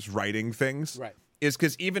writers writing things Right. is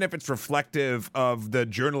because even if it's reflective of the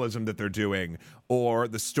journalism that they're doing or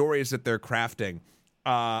the stories that they're crafting,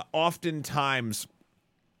 oftentimes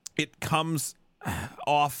it comes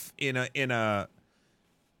off in a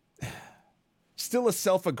still a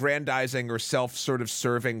self-aggrandizing or self sort of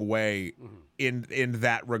serving way in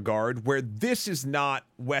that regard, where this is not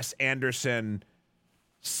Wes Anderson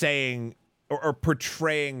saying or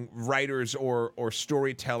portraying writers or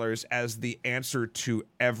storytellers as the answer to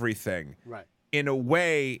everything. Right. In a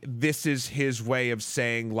way, this is his way of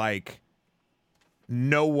saying, like,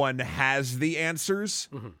 no one has the answers,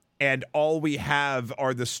 and all we have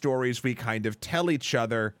are the stories we kind of tell each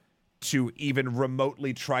other to even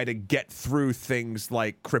remotely try to get through things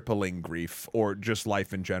like crippling grief or just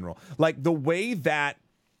life in general. Like the way that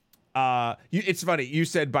it's funny, you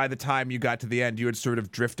said by the time you got to the end you had sort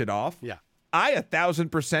of drifted off. Yeah. I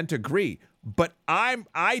 1,000% agree, but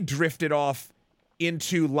I drifted off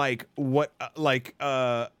into a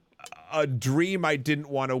dream I didn't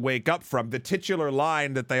want to wake up from. The titular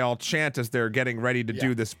line that they all chant as they're getting ready to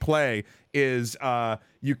do this play is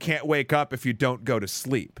you can't wake up if you don't go to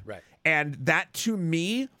sleep. Right. And that, to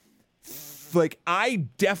me, like, I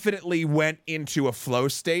definitely went into a flow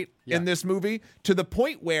state in this movie to the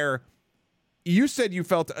point where you said you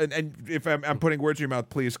felt, and if I'm putting words in your mouth,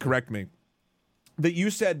 please correct me, that you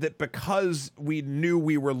said that because we knew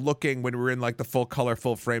we were looking, when we were in like the full color,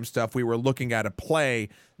 full frame stuff, we were looking at a play,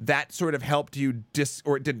 that sort of helped you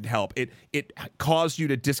or it didn't help. It caused you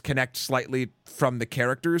to disconnect slightly from the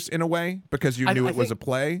characters in a way because you knew it was a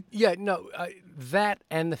play. Yeah, no, that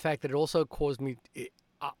and the fact that it also caused me,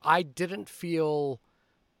 I didn't feel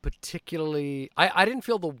particularly, I didn't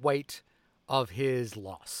feel the weight of his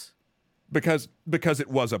loss. Because it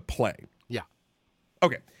was a play. Yeah.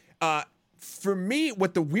 Okay. For me,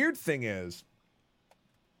 what the weird thing is,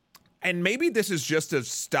 and maybe this is just a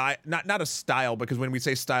style, not a style, because when we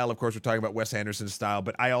say style, of course, we're talking about Wes Anderson's style,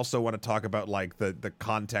 but I also want to talk about like the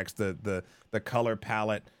context, the color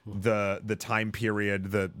palette, the time period,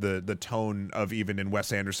 the tone of, even in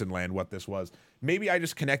Wes Anderson land, what this was. Maybe I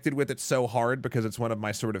just connected with it so hard because it's one of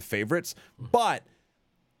my sort of favorites, but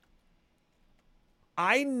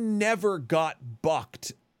I never got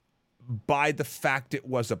bucked by the fact it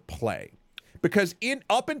was a play. Because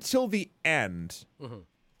up until the end,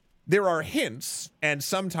 there are hints and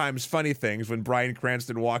sometimes funny things when Bryan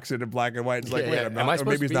Cranston walks into black and white. It's like, wait, I'm not, or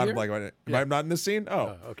maybe he's not in black and white. Am I not in this scene?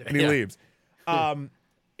 Oh, okay. And he leaves.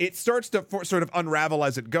 It starts to sort of unravel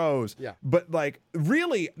as it goes. Yeah. But like,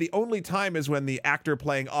 really, the only time is when the actor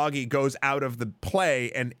playing Augie goes out of the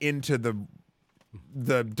play and into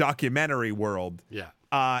the documentary world. Yeah.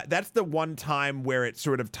 That's the one time where it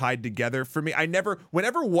sort of tied together for me.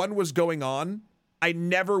 Whenever one was going on, I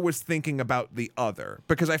never was thinking about the other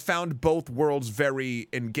because I found both worlds very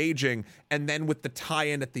engaging. And then with the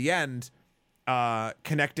tie-in at the end,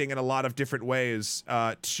 connecting in a lot of different ways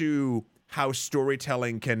to how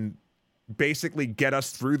storytelling can basically get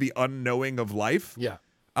us through the unknowing of life. Yeah.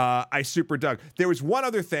 I super dug. There was one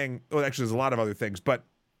other thing. Well, actually, there's a lot of other things, but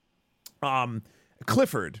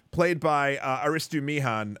Clifford, played by Aristu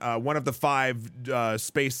Mihan, one of the 5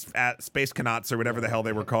 space canauts or whatever the hell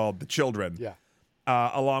they were called, the children. Yeah.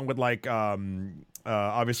 Along with like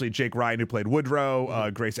obviously Jake Ryan, who played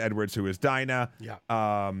Woodrow, Grace Edwards, who is Dinah,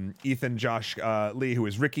 Ethan Josh Lee, who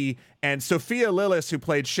is Ricky, and Sophia Lillis, who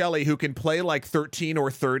played Shelley, who can play like 13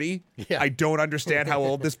 or 30. Yeah. I don't understand how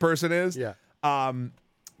old this person is. Yeah.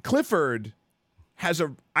 Clifford has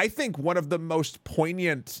I think one of the most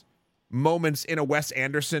poignant moments in a Wes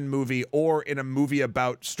Anderson movie or in a movie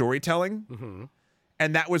about storytelling.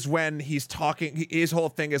 And that was when he's talking, his whole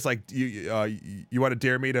thing is like, you want to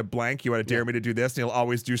dare me to blank? You want to dare me to do this? And he'll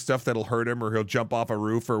always do stuff that'll hurt him, or he'll jump off a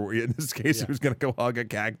roof, or in this case, he was going to go hug a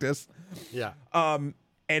cactus. Yeah. And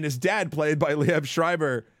his dad, played by Liev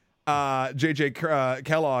Schreiber, J.J.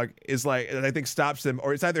 Kellogg, is like, and I think stops him,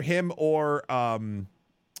 or it's either him or Steve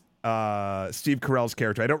Carell's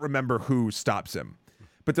character. I don't remember who stops him.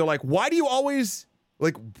 But they're like, why do you always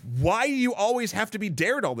have to be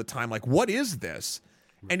dared all the time? Like, what is this?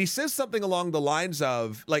 And he says something along the lines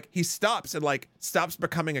of, like, he stops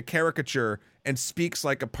becoming a caricature and speaks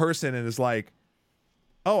like a person and is like,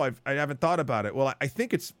 oh, I haven't thought about it. Well, I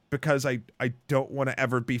think it's because I don't want to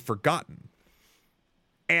ever be forgotten.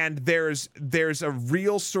 And there's a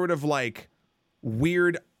real sort of like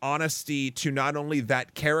weird honesty to not only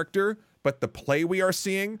that character, but the play we are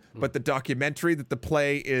seeing, but the documentary that the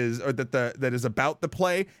play is, or that is about the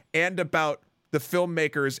play, and about the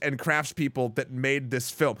filmmakers and craftspeople that made this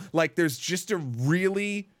film. Like, there's just a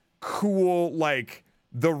really cool, like,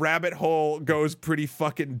 the rabbit hole goes pretty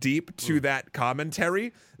fucking deep to that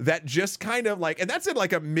commentary that just kind of like, and that's at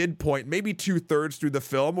like a midpoint, maybe 2/3 through the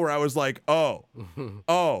film, where I was like, oh,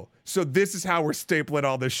 so this is how we're stapling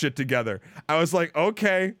all this shit together. I was like,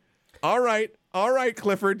 okay, all right,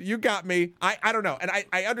 Clifford, you got me. I don't know. And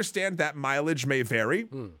I understand that mileage may vary,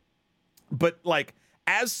 but like,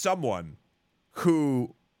 as someone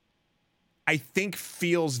who I think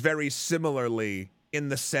feels very similarly in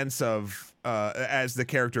the sense of, as the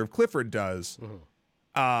character of Clifford does,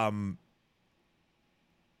 I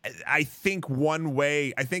think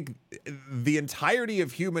the entirety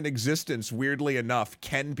of human existence, weirdly enough,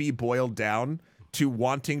 can be boiled down to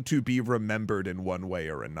wanting to be remembered in one way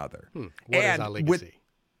or another. What is our legacy?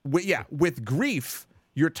 With grief,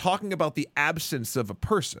 you're talking about the absence of a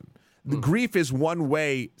person. The grief is one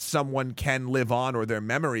way someone can live on, or their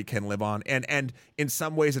memory can live on. And in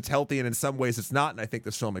some ways it's healthy and in some ways it's not. And I think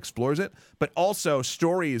this film explores it. But also,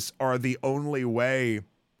 stories are the only way,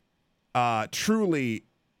 truly,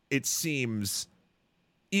 it seems,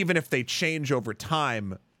 even if they change over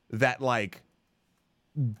time, that like,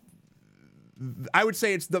 I would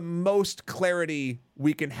say it's the most clarity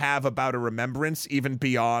we can have about a remembrance, even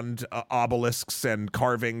beyond obelisks and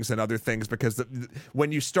carvings and other things, because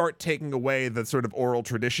when you start taking away the sort of oral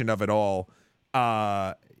tradition of it all,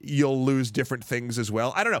 you'll lose different things as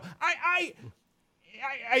well. I don't know.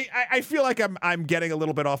 I feel like I'm getting a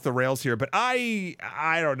little bit off the rails here, but I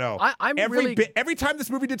don't know. Every time this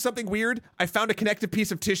movie did something weird, I found a connective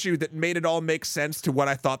piece of tissue that made it all make sense to what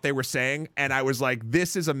I thought they were saying, and I was like,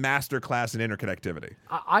 this is a masterclass in interconnectivity.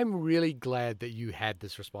 I'm really glad that you had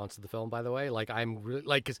this response to the film, by the way. Like, I'm really,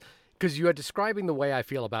 like, because you are describing the way I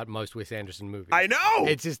feel about most Wes Anderson movies. I know!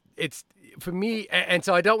 It's for me, and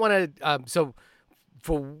so I don't want to, so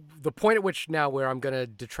for the point at which now where I'm going to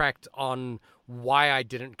detract on why I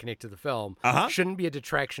didn't connect to the film shouldn't be a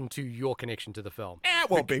detraction to your connection to the film. It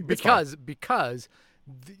won't be. Because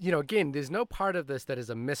you know, again, there's no part of this that is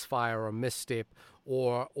a misfire or a misstep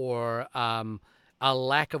or a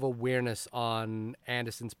lack of awareness on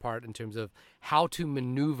Anderson's part in terms of how to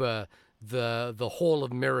maneuver the hall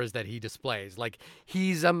of mirrors that he displays. Like,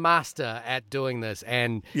 he's a master at doing this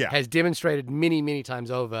and has demonstrated many times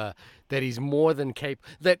over that he's more than capable.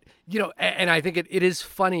 That, you know, and I think it is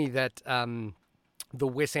funny that the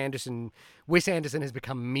Wes Anderson has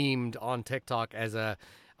become memed on TikTok as a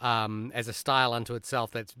style unto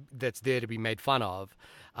itself that's there to be made fun of.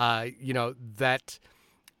 You know, that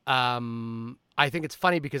I think it's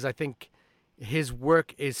funny because I think his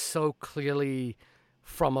work is so clearly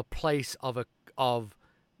from a place of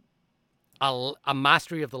a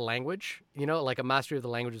mastery of the language, you know, like a mastery of the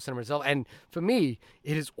language of cinema itself. And for me,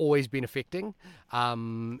 it has always been affecting.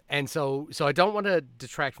 And so I don't want to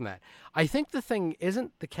detract from that. I think the thing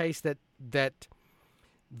isn't the case that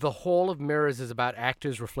the Hall of Mirrors is about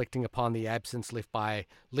actors reflecting upon the absence left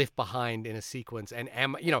behind in a sequence. And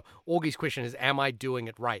Augie's question is, am I doing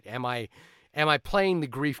it right? Am I playing the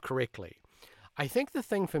grief correctly? I think the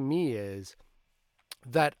thing for me is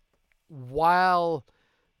that while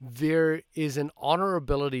there is an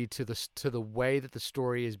honorability to the way that the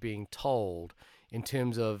story is being told, in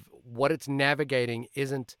terms of what it's navigating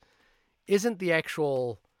isn't the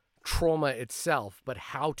actual trauma itself, but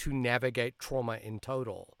how to navigate trauma in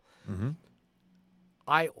total.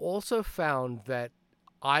 I also found that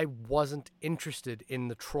I wasn't interested in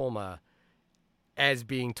the trauma as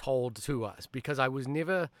being told to us, because I was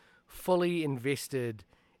never fully invested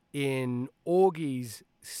in Augie's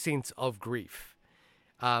sense of grief.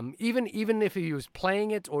 Even if he was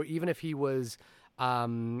playing it, or even if he was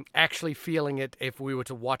actually feeling it, if we were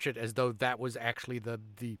to watch it as though that was actually the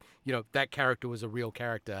that character was a real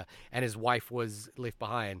character and his wife was left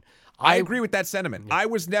behind. I agree with that sentiment. Yeah. I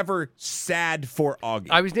was never sad for Augie.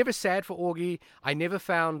 I was never sad for Augie. I never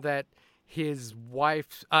found that his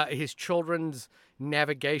wife, his children's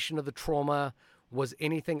navigation of the trauma was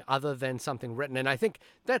anything other than something written. And I think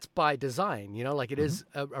that's by design, you know, like it is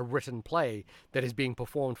a written play that is being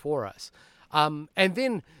performed for us. And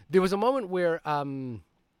then there was a moment where one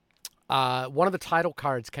of the title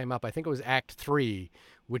cards came up. I think it was Act 3,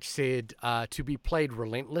 which said to be played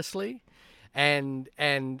relentlessly. And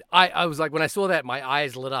I was like, when I saw that, my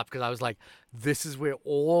eyes lit up, because I was like, this is where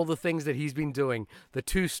all the things that he's been doing, the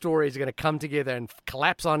two stories are going to come together and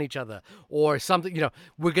collapse on each other, or something. You know,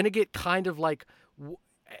 we're going to get kind of like,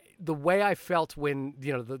 the way I felt when,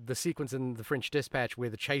 the sequence in the French Dispatch where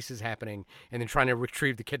the chase is happening and then trying to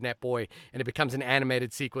retrieve the kidnapped boy, and it becomes an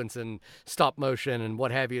animated sequence and stop motion and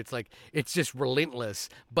what have you. It's like, it's just relentless.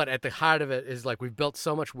 But at the heart of it is like, we've built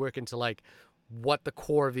so much work into like what the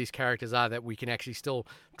core of these characters are that we can actually still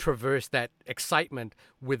traverse that excitement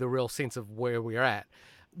with a real sense of where we're at.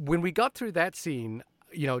 When we got through that scene,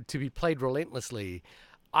 to be played relentlessly,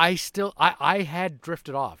 I had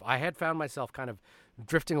drifted off. I had found myself kind of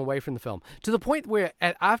drifting away from the film to the point where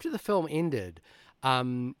after the film ended,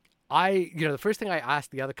 the first thing I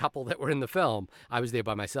asked the other couple that were in the film, I was there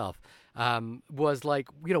by myself, was like,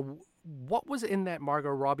 what was in that Margot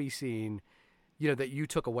Robbie scene, that you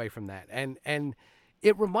took away from that? And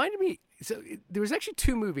it reminded me, there was actually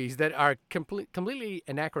two movies that are completely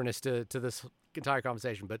anachronistic to this entire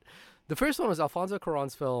conversation. But the first one was Alfonso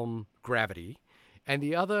Cuarón's film Gravity, and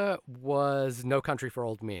the other was No Country for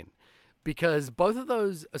Old Men. Because both of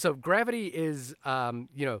those, so Gravity is,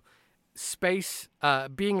 space,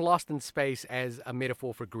 being lost in space as a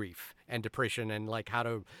metaphor for grief and depression, and like how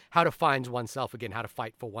to find oneself again, how to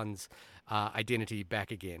fight for one's identity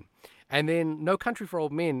back again. And then No Country for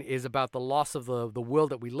Old Men is about the loss of the world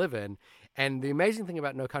that we live in. And the amazing thing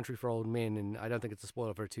about No Country for Old Men, and I don't think it's a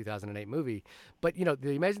spoiler for a 2008 movie, but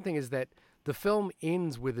the amazing thing is that the film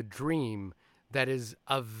ends with a dream that is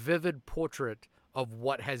a vivid portrait of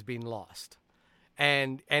what has been lost.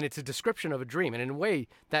 And it's a description of a dream. And in a way,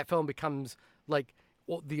 that film becomes like,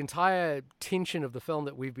 the entire tension of the film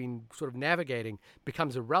that we've been sort of navigating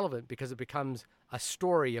becomes irrelevant because it becomes a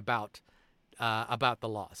story about the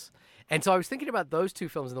loss. And so I was thinking about those two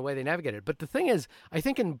films and the way they navigated. But the thing is, I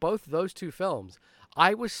think in both those two films,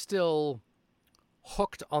 I was still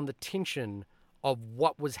hooked on the tension of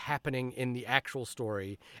what was happening in the actual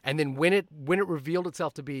story. And then when it revealed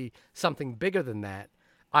itself to be something bigger than that,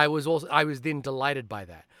 I was then delighted by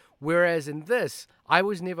that. Whereas in this, I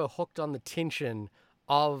was never hooked on the tension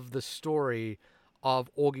of the story of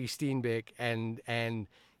Augie Steenbeck and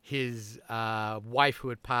his wife who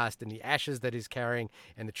had passed, and the ashes that he's carrying,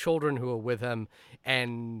 and the children who are with him,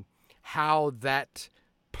 and how that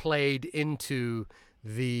played into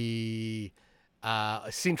the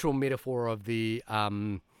central metaphor of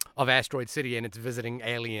of Asteroid City and its visiting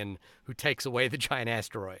alien who takes away the giant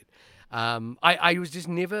asteroid. I was just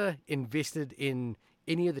never invested in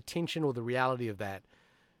any of the tension or the reality of that,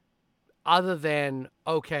 other than,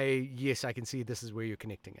 okay, yes, I can see this is where you're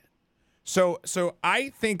connecting it. So I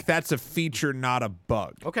think that's a feature, not a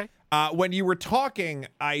bug. Okay. When you were talking,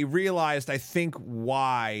 I realized, I think,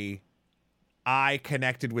 why I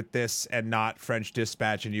connected with this and not French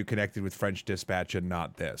Dispatch, and you connected with French Dispatch and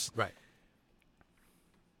not this. Right.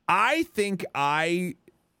 I think I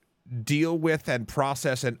deal with and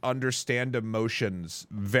process and understand emotions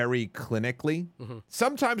very clinically,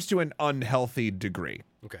 sometimes to an unhealthy degree.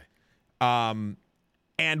 Okay.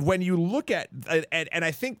 And when you look at, and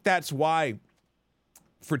I think that's why,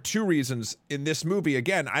 for two reasons, in this movie,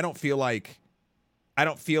 again, I don't feel like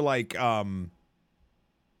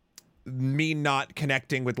me not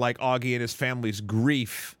connecting with like Augie and his family's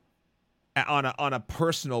grief on a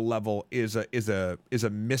personal level is a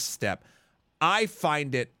misstep. I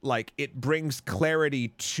find it like it brings clarity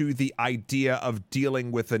to the idea of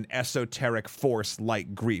dealing with an esoteric force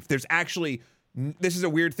like grief. There's actually, this is a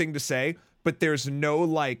weird thing to say, but there's no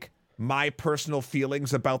like my personal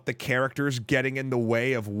feelings about the characters getting in the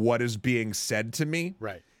way of what is being said to me.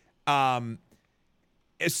 Right.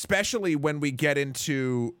 Especially when we get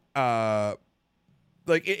into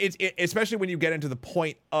like especially when you get into the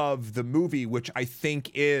point of the movie, which I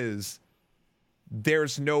think is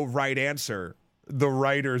there's no right answer. The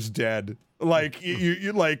writer's dead. Like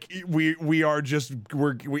you like we are just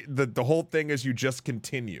the whole thing is you just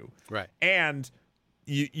continue. Right. And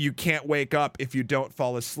you can't wake up if you don't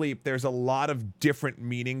fall asleep. There's a lot of different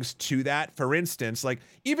meanings to that. For instance, like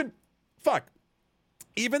even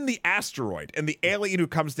the asteroid and the alien who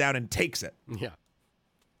comes down and takes it. Yeah.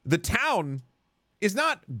 The town is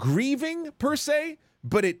not grieving per se,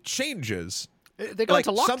 but it changes. They go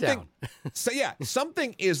into lockdown.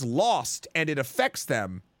 Something is lost and it affects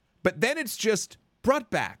them, but then it's just brought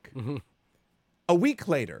back a week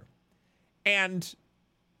later. And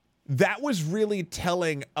that was really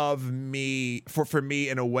telling of me, for me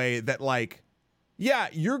in a way that like, yeah,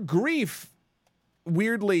 your grief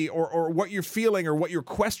weirdly or what you're feeling or what you're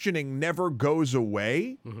questioning never goes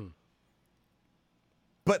away.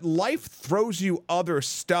 But life throws you other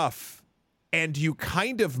stuff and you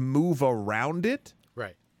kind of move around it.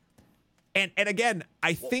 Right. And again,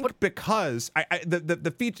 I think because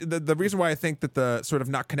the reason why I think that the sort of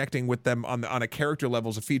not connecting with them on a character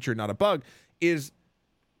level is a feature, not a bug, is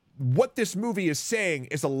what this movie is saying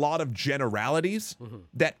is a lot of generalities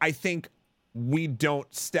that I think we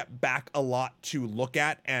don't step back a lot to look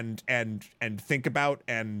at and think about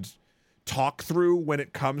and talk through when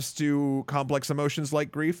it comes to complex emotions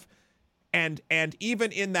like grief. And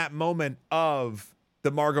even in that moment of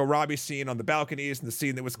the Margot Robbie scene on the balconies and the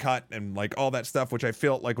scene that was cut and like all that stuff, which I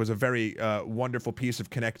felt like was a very wonderful piece of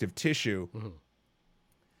connective tissue,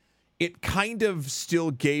 it kind of still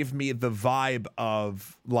gave me the vibe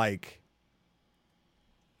of like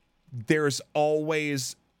there's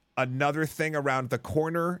always another thing around the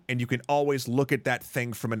corner and you can always look at that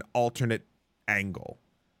thing from an alternate angle.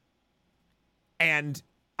 And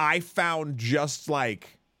I found just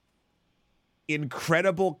like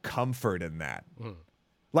incredible comfort in that.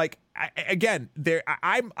 Like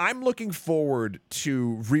I'm looking forward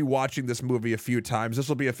to rewatching this movie a few times. This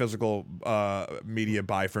will be a physical media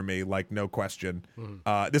buy for me, like no question.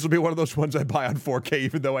 This will be one of those ones I buy on 4K,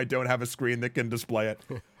 even though I don't have a screen that can display it.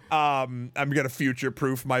 I'm gonna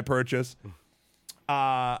future-proof my purchase.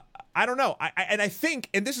 I don't know. I think,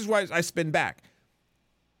 and this is why I spin back.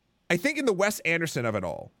 I think in the Wes Anderson of it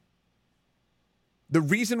all, the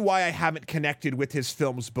reason why I haven't connected with his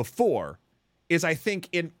films before is I think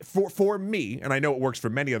for me, and I know it works for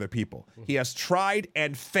many other people, he has tried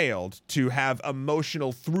and failed to have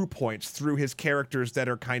emotional through points through his characters that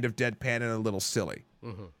are kind of deadpan and a little silly.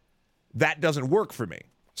 That doesn't work for me.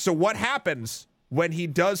 So what happens when he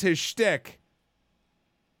does his shtick?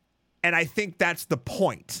 And I think that's the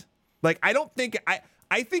point. Like,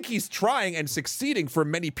 I think he's trying and succeeding for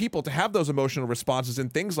many people to have those emotional responses in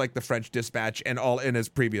things like The French Dispatch and all in his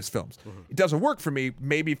previous films. It doesn't work for me,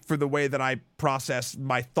 maybe for the way that I process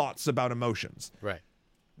my thoughts about emotions. Right.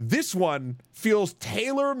 This one feels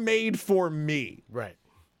tailor-made for me. Right.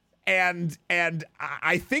 And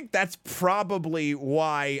I think that's probably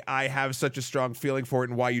why I have such a strong feeling for it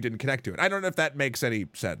and why you didn't connect to it. I don't know if that makes any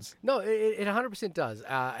sense. No, it 100% does.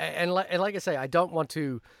 And like I say, I don't want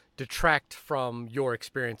to detract from your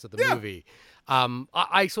experience of the movie.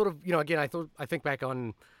 I sort of, again, I think back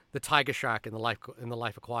on the tiger shark in the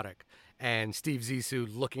Life Aquatic, and Steve Zissou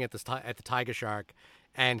looking at at the tiger shark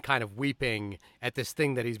and kind of weeping at this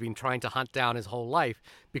thing that he's been trying to hunt down his whole life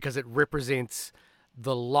because it represents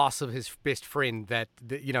the loss of his best friend that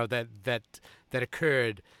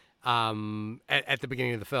occurred at the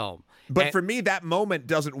beginning of the film. But for me, that moment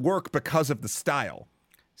doesn't work because of the style.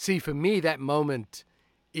 See, for me, that moment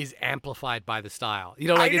is amplified by the style.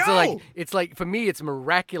 It's like for me, it's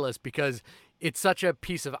miraculous because it's such a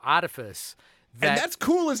piece of artifice and that's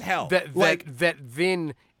cool as hell. That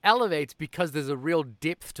then elevates because there's a real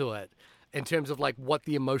depth to it in terms of like what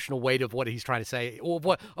the emotional weight of what he's trying to say or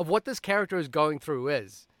what this character is going through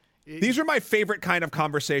is. These are my favorite kind of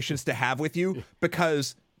conversations to have with you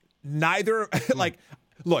because neither like.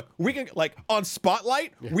 Look, we can like on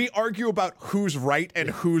Spotlight, we argue about who's right and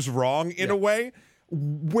who's wrong in a way.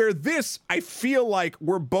 Where this, I feel like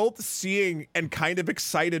we're both seeing and kind of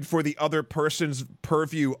excited for the other person's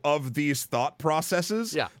purview of these thought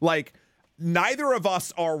processes. Yeah. Like, neither of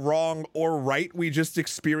us are wrong or right. We just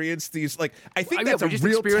experience these. Like, I think that's a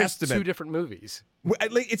real testament. Two different movies.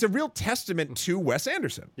 It's a real testament to Wes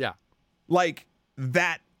Anderson. Yeah. Like,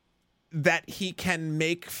 that he can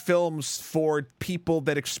make films for people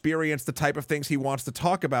that experience the type of things he wants to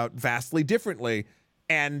talk about vastly differently.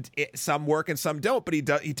 And some work and some don't, but he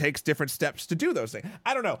takes different steps to do those things.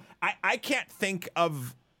 I don't know. I can't think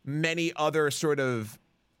of many other sort of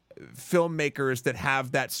filmmakers that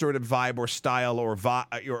have that sort of vibe or style or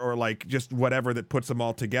like just whatever that puts them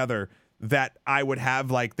all together that I would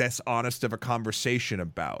have like this honest of a conversation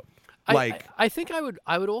about. I think I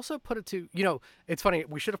would also put it to, it's funny,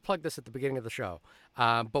 we should have plugged this at the beginning of the show,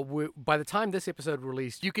 but by the time this episode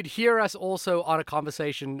released, you could hear us also on a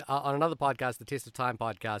conversation on another podcast, the Test of Time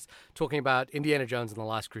podcast, talking about Indiana Jones and the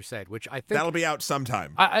Last Crusade, which I think... That'll be out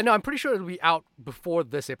sometime. I know, I'm pretty sure it'll be out before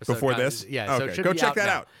this episode. Before this? Yeah, okay. So it should go be check that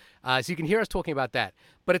out. So you can hear us talking about that.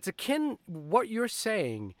 But it's akin, what you're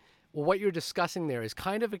saying, or what you're discussing there is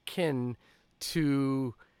kind of akin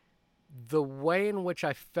to the way in which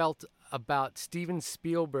I felt about Steven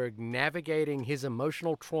Spielberg navigating his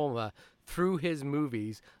emotional trauma through his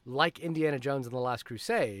movies like Indiana Jones and the Last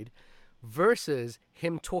Crusade versus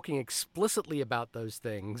him talking explicitly about those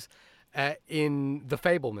things in The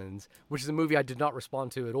Fabelmans, which is a movie I did not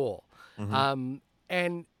respond to at all.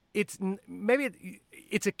 And it's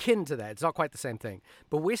akin to that. It's not quite the same thing.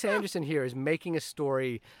 But Wes Anderson here is making a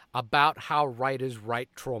story about how writers write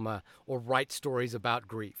trauma or write stories about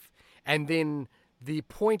grief. And then the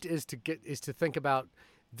point is to think about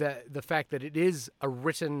the fact that it is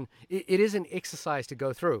it is an exercise to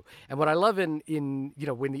go through. And what I love in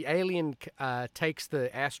when the alien takes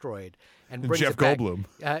the asteroid and brings Jeff it back, Goldblum.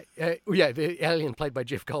 Yeah, the alien played by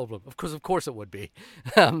Jeff Goldblum. Of course it would be.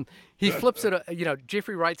 He flips it.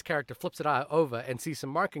 Jeffrey Wright's character flips it over and sees some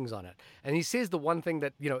markings on it, and he says the one thing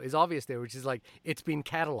that is obvious there, which is like it's been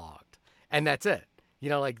cataloged, and that's it.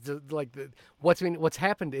 What's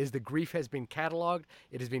happened is the grief has been cataloged,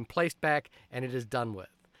 it has been placed back, and it is done with,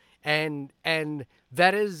 and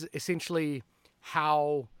that is essentially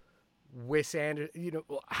how Wes Anderson,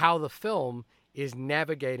 how the film is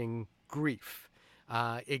navigating grief.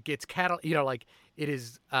 It gets it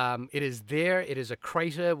is there. It is a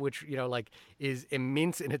crater which is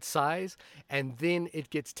immense in its size, and then it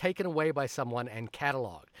gets taken away by someone and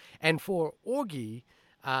cataloged. And for Augie,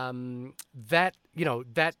 that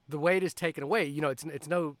the way it is taken away, it's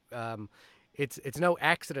no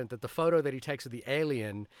accident that the photo that he takes of the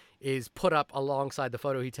alien is put up alongside the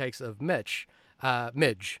photo he takes of Midge.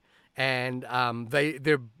 And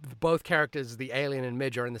they're both characters, the alien and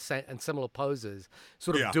Midge, are in the same and similar poses,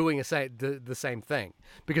 sort of doing the same thing,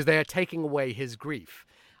 because they are taking away his grief.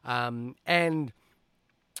 And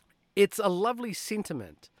it's a lovely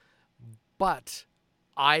sentiment, but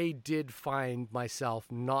I did find myself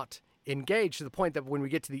not engaged to the point that when we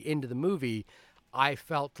get to the end of the movie, I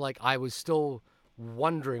felt like I was still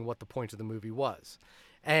wondering what the point of the movie was.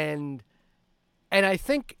 And I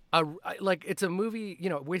think it's a movie,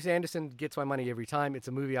 Wes Anderson gets my money every time. It's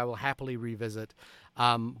a movie I will happily revisit.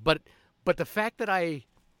 But the fact that I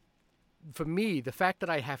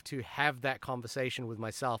have to have that conversation with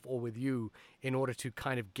myself or with you in order to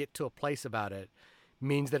kind of get to a place about it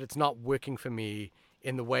means that it's not working for me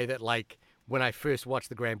in the way that, like, when I first watched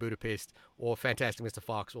The Grand Budapest or Fantastic Mr.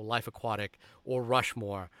 Fox or Life Aquatic or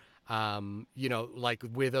Rushmore,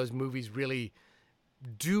 where those movies really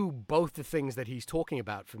do both the things that he's talking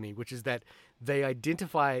about for me, which is that they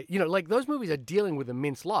identify, those movies are dealing with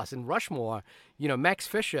immense loss. In Rushmore, Max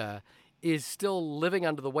Fisher is still living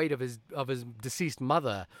under the weight of his deceased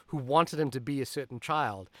mother, who wanted him to be a certain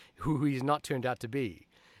child, who he's not turned out to be.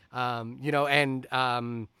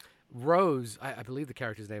 Rose, I believe the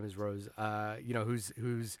character's name is Rose,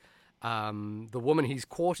 who's the woman he's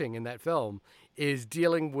courting in that film, is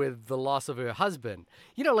dealing with the loss of her husband.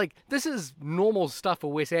 This is normal stuff for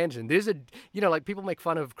Wes Anderson. There's people make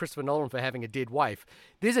fun of Christopher Nolan for having a dead wife.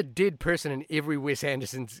 There's a dead person in every Wes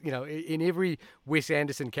Anderson's, in every Wes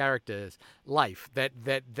Anderson character's life that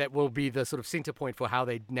will be the sort of center point for how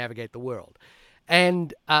they navigate the world.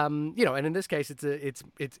 And and in this case, it's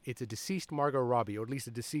a deceased Margot Robbie, or at least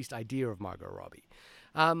a deceased idea of Margot Robbie.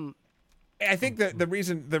 I think that the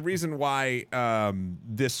reason why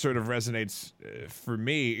this sort of resonates for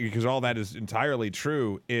me, because all that is entirely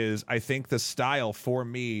true, is I think the style for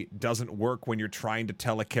me doesn't work when you're trying to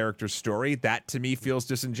tell a character's story. That to me feels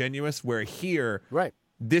disingenuous. Where here, right,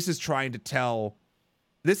 this isn't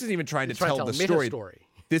even trying to tell the story.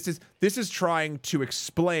 This is trying to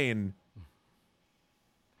explain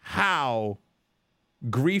how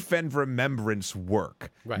grief and remembrance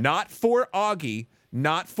work. Right. Not for Augie,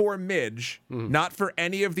 not for Midge, not for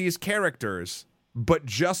any of these characters, but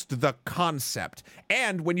just the concept.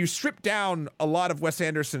 And when you strip down a lot of Wes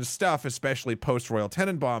Anderson's stuff, especially post-Royal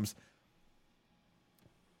Tenenbaums,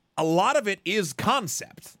 a lot of it is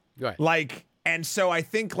concept. Right. And so I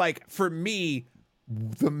think, for me,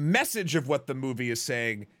 the message of what the movie is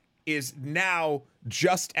saying is now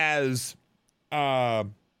just as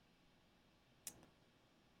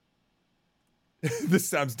this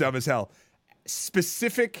sounds dumb as hell,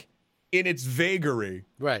 specific in its vagary,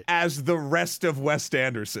 right, as the rest of Wes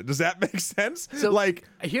Anderson. Does that make sense? So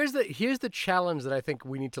here's the challenge that I think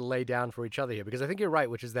we need to lay down for each other here, because I think you're right,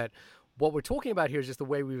 which is that what we're talking about here is just the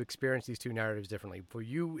way we've experienced these two narratives differently. For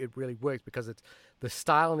you, it really works because it's the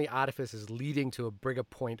style and the artifice is leading to a bigger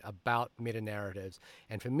point about meta-narratives.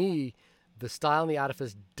 And for me, the style and the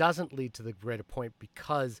artifice doesn't lead to the greater point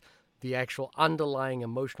because the actual underlying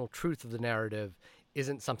emotional truth of the narrative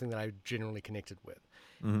isn't something that I generally connected with.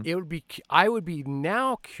 I would be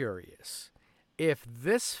now curious if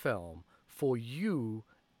this film, for you,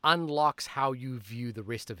 unlocks how you view the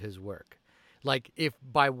rest of his work. Like, if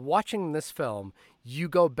by watching this film, you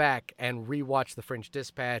go back and rewatch The French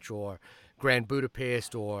Dispatch or Grand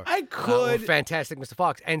Budapest or Fantastic Mr.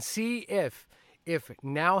 Fox, and see if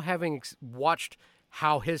now having watched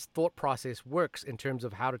how his thought process works in terms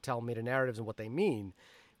of how to tell meta-narratives and what they mean,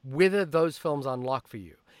 whether those films unlock for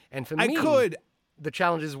you. And for me, the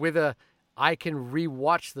challenge is whether I can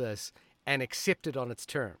rewatch this and accept it on its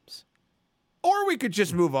terms. Or we could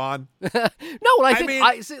just move on. No, well, I think mean-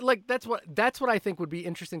 I see, like that's what I think would be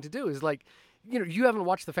interesting to do is like, you haven't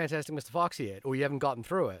watched the Fantastic Mr. Fox yet, or you haven't gotten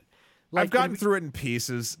through it. Like, I've gotten through it in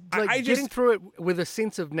pieces. like I getting just, through it with a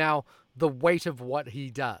sense of now the weight of what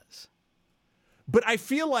he does. but I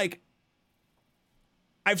feel like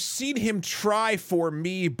I've seen him try for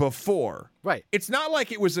me before. Right. It's not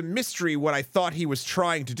like it was a mystery what I thought he was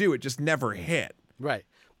trying to do. It just never hit. Right.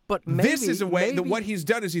 But maybe, This is a way that maybe- what he's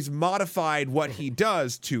done is he's modified what he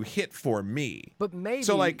does to hit for me. But maybe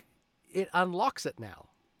So, like- it unlocks it now.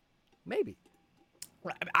 Maybe.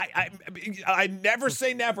 I never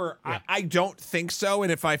say never. I don't think so.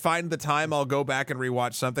 And if I find the time, I'll go back and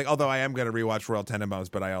rewatch something. Although I am going to rewatch Royal Tenenbaums,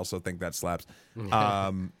 but I also think that slaps.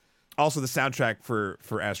 Also, the soundtrack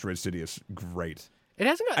for Asteroid City is great. It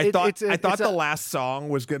hasn't got. I thought it's the last song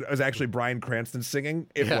was good. It was actually Bryan Cranston singing.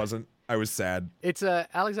 It wasn't. I was sad. It's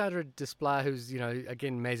Alexandra Desplat, who's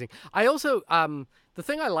again amazing. I also the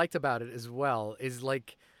thing I liked about it as well is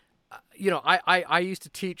like, I used to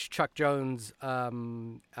teach Chuck Jones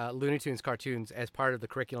Looney Tunes cartoons as part of the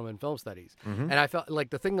curriculum in film studies, and I felt like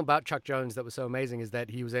the thing about Chuck Jones that was so amazing is that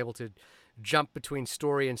he was able to jump between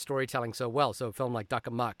story and storytelling so well. So a film like Duck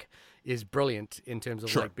Amuck is brilliant in terms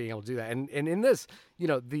of like being able to do that. And in this,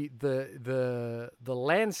 the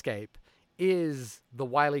landscape is the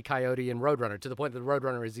Wile E. Coyote and Roadrunner, to the point that the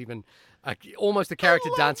Roadrunner is even almost a character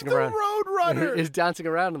dancing around. Roadrunner is dancing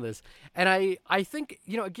around in this. And I think,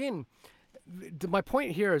 again, my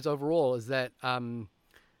point here is overall is that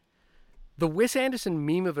the Wes Anderson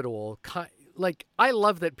meme of it all, like, I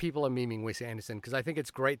love that people are memeing Wes Anderson because I think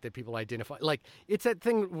it's great that people identify. Like, it's that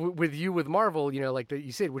thing with Marvel, like that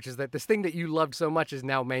you said, which is that this thing that you loved so much is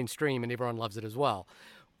now mainstream and everyone loves it as well.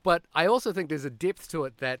 But I also think there's a depth to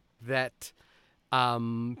it that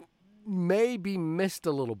may be missed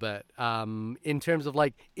a little bit in terms of,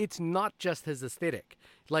 like, it's not just his aesthetic.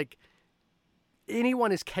 Like,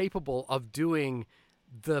 anyone is capable of doing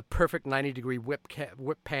the perfect 90-degree whip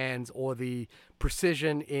pans or the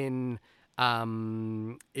precision in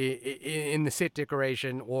the set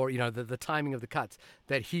decoration or the timing of the cuts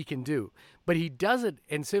that he can do. But he does it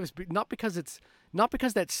in service not because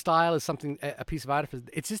that style is something, a piece of artifice.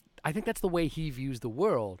 It's just, I think that's the way he views the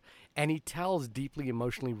world, and he tells deeply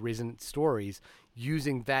emotionally resonant stories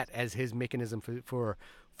using that as his mechanism for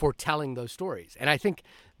telling those stories. And I think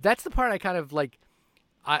that's the part I kind of like.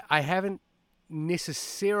 I haven't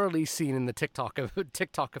necessarily seen in the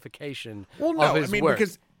TikTokification. Well, no, of his work.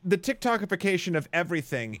 because the TikTokification of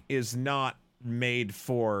everything is not made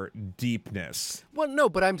for deepness. Well, no,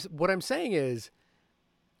 but what I'm saying is.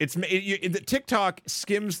 The TikTok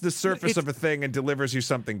skims the surface of a thing and delivers you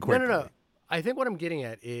something quickly. No. I think what I'm getting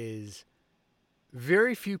at is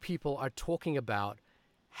very few people are talking about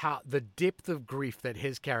how the depth of grief that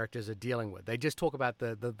his characters are dealing with. They just talk about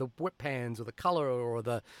the whip pans or the color or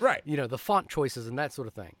the the font choices and that sort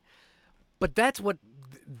of thing. But that's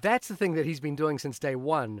the thing that he's been doing since day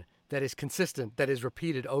one. That is consistent. That is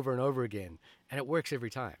repeated over and over again, and it works every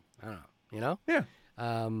time. I don't know. Yeah.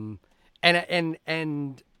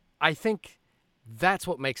 And I think that's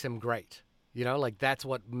what makes him great. Like that's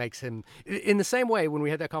what makes him, in the same way when we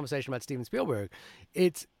had that conversation about Steven Spielberg,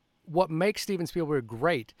 it's what makes Steven Spielberg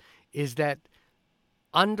great is that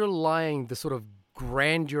underlying the sort of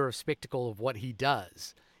grandeur of spectacle of what he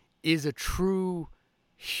does is a true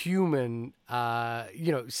human,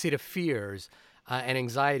 set of fears and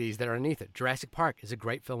anxieties that are underneath it. Jurassic Park is a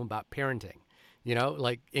great film about parenting.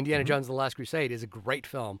 Like Indiana Jones and the Last Crusade is a great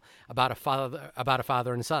film about a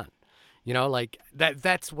father and son. Like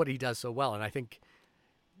that's what he does so well. And I think,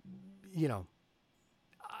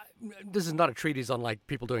 this is not a treatise on like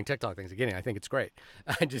people doing TikTok things. Again, I think it's great.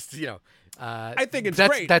 I just, I think it's that's,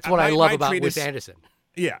 great. That's what I love about treatise, Wes Anderson.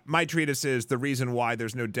 Yeah, my treatise is the reason why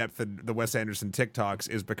there's no depth in the Wes Anderson TikToks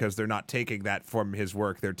is because they're not taking that from his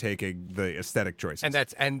work. They're taking the aesthetic choices. And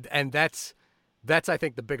that's I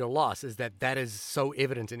think the bigger loss is that is so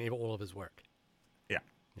evident in all of his work. Yeah.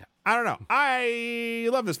 I don't know. I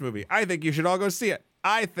love this movie. I think you should all go see it.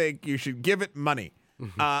 I think you should give it money.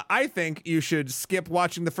 I think you should skip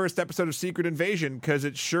watching the first episode of Secret Invasion because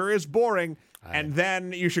it sure is boring. And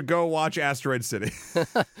then you should go watch Asteroid City.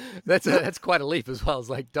 That's quite a leap as well. It's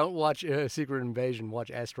like, don't watch Secret Invasion, watch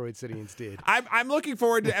Asteroid City instead. I'm looking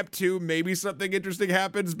forward to Ep 2. Maybe something interesting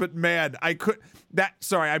happens, but man,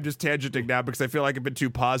 sorry, I'm just tangenting now because I feel like I've been too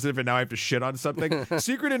positive and now I have to shit on something.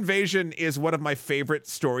 Secret Invasion is one of my favorite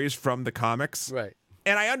stories from the comics. Right.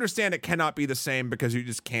 And I understand it cannot be the same because you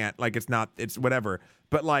just can't, like, it's whatever.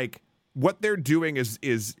 But like, what they're doing is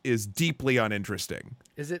deeply uninteresting.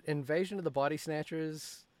 Is it Invasion of the Body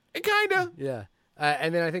Snatchers? Kinda. Yeah.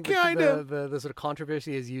 And then I think Kind the sort of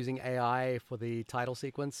controversy is using AI for the title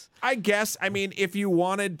sequence. I guess. I mean, if you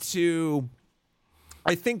wanted to,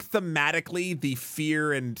 I think thematically the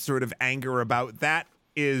fear and sort of anger about that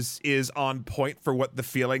is on point for what the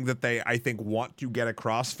feeling that they, I think, want to get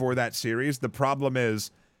across for that series. The problem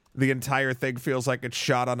is the entire thing feels like it's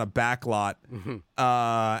shot on a backlot,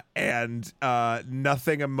 and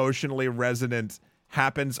nothing emotionally resonant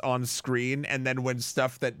happens on screen. And then when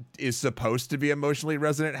stuff that is supposed to be emotionally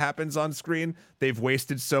resonant happens on screen, they've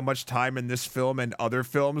wasted so much time in this film and other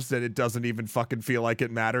films that it doesn't even fucking feel like it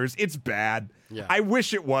matters. It's bad. Yeah. I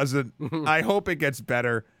wish it wasn't. I hope it gets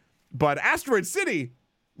better. But Asteroid City,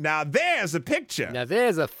 now there's a picture. Now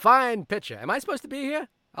there's a fine picture. Am I supposed to be here?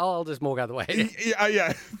 I'll just walk out of the way.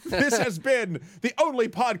 Yeah. This has been the only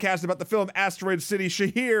podcast about the film Asteroid City.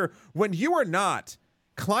 Shahir, when you are not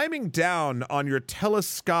climbing down on your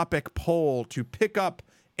telescopic pole to pick up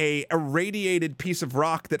a irradiated piece of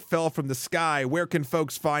rock that fell from the sky, where can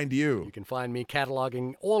folks find you? You can find me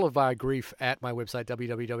cataloging all of our grief at my website,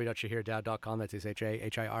 www.shahirdaud.com. That's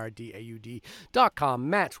SHAHIRDAUD.com.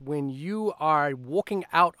 Matt, when you are walking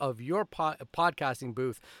out of your podcasting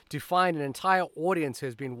booth to find an entire audience who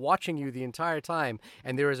has been watching you the entire time,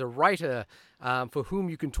 and there is a writer for whom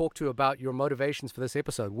you can talk to about your motivations for this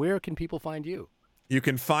episode, where can people find you? You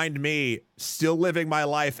can find me still living my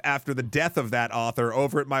life after the death of that author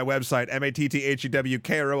over at my website,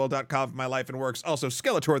 matthewkrol.com, for my life and works. Also,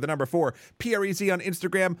 Skeletor, 4, PREZ on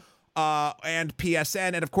Instagram and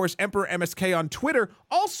PSN. And, of course, Emperor MSK on Twitter.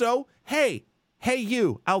 Also, hey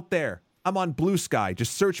you out there. I'm on Blue Sky.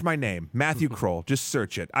 Just search my name, Matthew Kroll. Just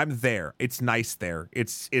search it. I'm there. It's nice there.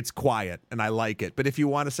 It's quiet, and I like it. But if you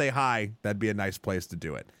want to say hi, that'd be a nice place to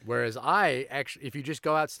do it. Whereas I actually, if you just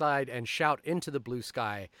go outside and shout into the blue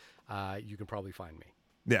sky, you can probably find me.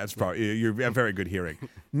 Yeah, it's probably you have very good hearing.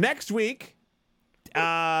 Next week,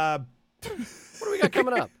 what do we got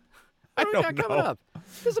coming up? I don't know.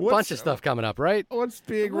 There's a bunch of stuff coming up, right? What's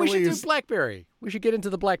being We should released? do BlackBerry. We should get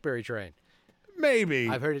into the BlackBerry train. Maybe.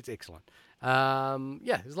 I've heard it's excellent.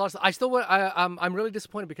 There's lots. I still want. I'm really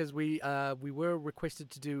disappointed because we were requested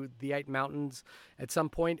to do The Eight Mountains at some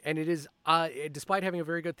point, and it is despite having a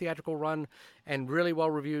very good theatrical run and really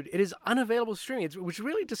well reviewed, it is unavailable streaming, which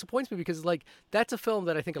really disappoints me because that's a film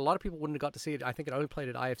that I think a lot of people wouldn't have got to see it. I think it only played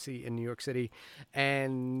at IFC in New York City,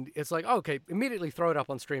 and it's okay, immediately throw it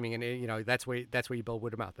up on streaming, and that's where you build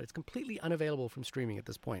word of mouth. But it's completely unavailable from streaming at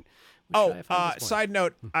this point. Side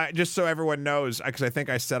note, just so everyone knows, because I think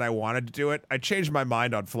I said I wanted to do it, I changed my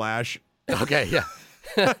mind on Flash. Okay, yeah.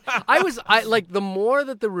 I the more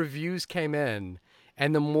that the reviews came in,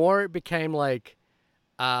 and the more it became a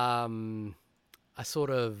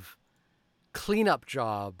sort of cleanup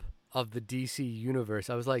job of the DC universe,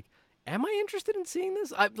 I was like, am I interested in seeing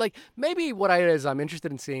this? Maybe what I'm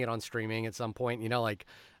interested in seeing it on streaming at some point,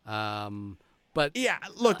 but yeah,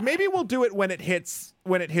 look, maybe we'll do it when it hits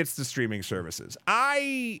the streaming services.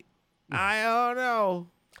 I don't know.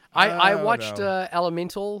 I watched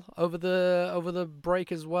Elemental over the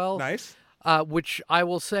break as well. Nice. Which I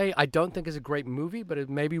will say I don't think is a great movie, but it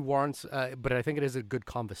maybe warrants. But I think it is a good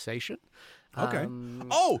conversation. Okay.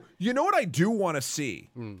 You know what I do want to see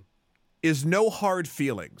is No Hard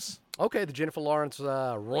Feelings. Okay, the Jennifer Lawrence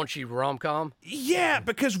raunchy rom-com. Yeah,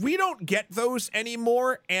 because we don't get those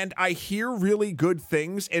anymore, and I hear really good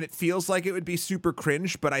things, and it feels like it would be super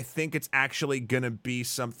cringe, but I think it's actually gonna be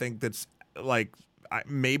something that's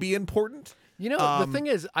maybe important. The thing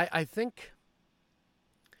is, I think.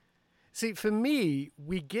 See, for me,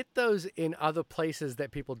 we get those in other places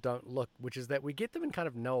that people don't look, which is that we get them in kind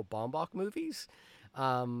of Noah Baumbach movies.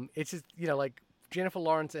 It's just, like Jennifer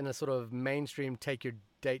Lawrence in a sort of mainstream take your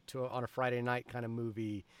date on a Friday night kind of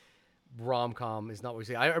movie rom-com is not what we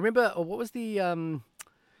see. I remember, what was the,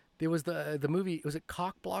 there was the movie, was it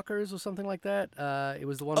Cock Blockers or something like that? It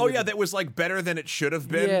was the one. That was better than it should have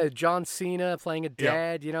been. Yeah, John Cena playing a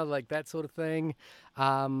dad, that sort of thing.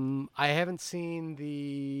 I haven't seen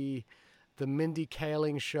the Mindy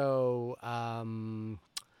Kaling show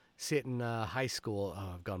set in high school.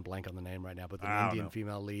 Oh, I've gone blank on the name right now, but the Indian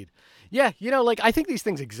female lead. Yeah, I think these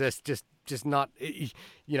things exist, just not, in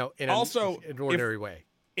an ordinary way.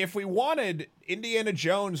 If we wanted, Indiana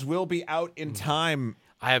Jones will be out in time.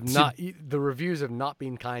 I have not. The reviews have not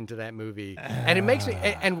been kind to that movie, and it makes me.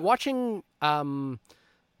 And watching the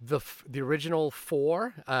original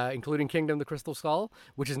 4, including Kingdom the Crystal Skull,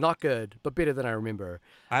 which is not good, but better than I remember.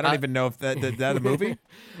 I don't even know if that a movie.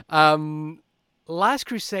 Last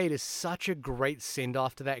Crusade is such a great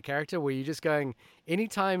send-off to that character, where you're just going,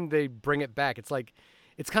 anytime they bring it back, it's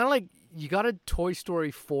kind of like you got a Toy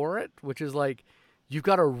Story for it, which is you've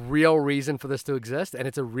got a real reason for this to exist, and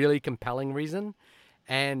it's a really compelling reason.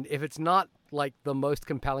 And if it's not like the most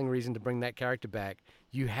compelling reason to bring that character back,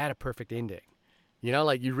 you had a perfect ending. You know,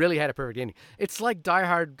 like you really had a perfect ending. It's like Die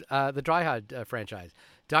Hard, the Die Hard franchise.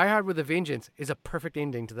 Die Hard with a Vengeance is a perfect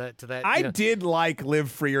ending to that. I did like Live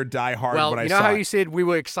Free or Die Hard when I saw it. Well, you know how you said we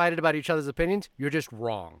were excited about each other's opinions? You're just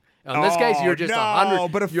wrong. In this case, you're just 100.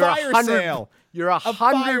 But a you're fire 100, sale. You're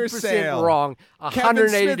 100% wrong.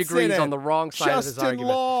 180 degrees on the wrong side of this argument.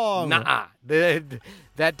 Long. Nuh-uh.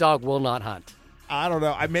 That dog will not hunt. I don't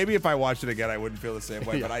know. Maybe if I watched it again, I wouldn't feel the same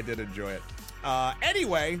way, but I did enjoy it.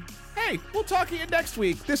 Anyway, hey, we'll talk to you next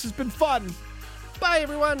week. This has been fun. Bye,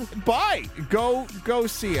 everyone. Bye. Go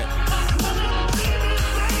see it.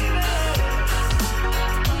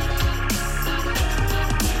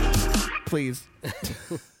 Please.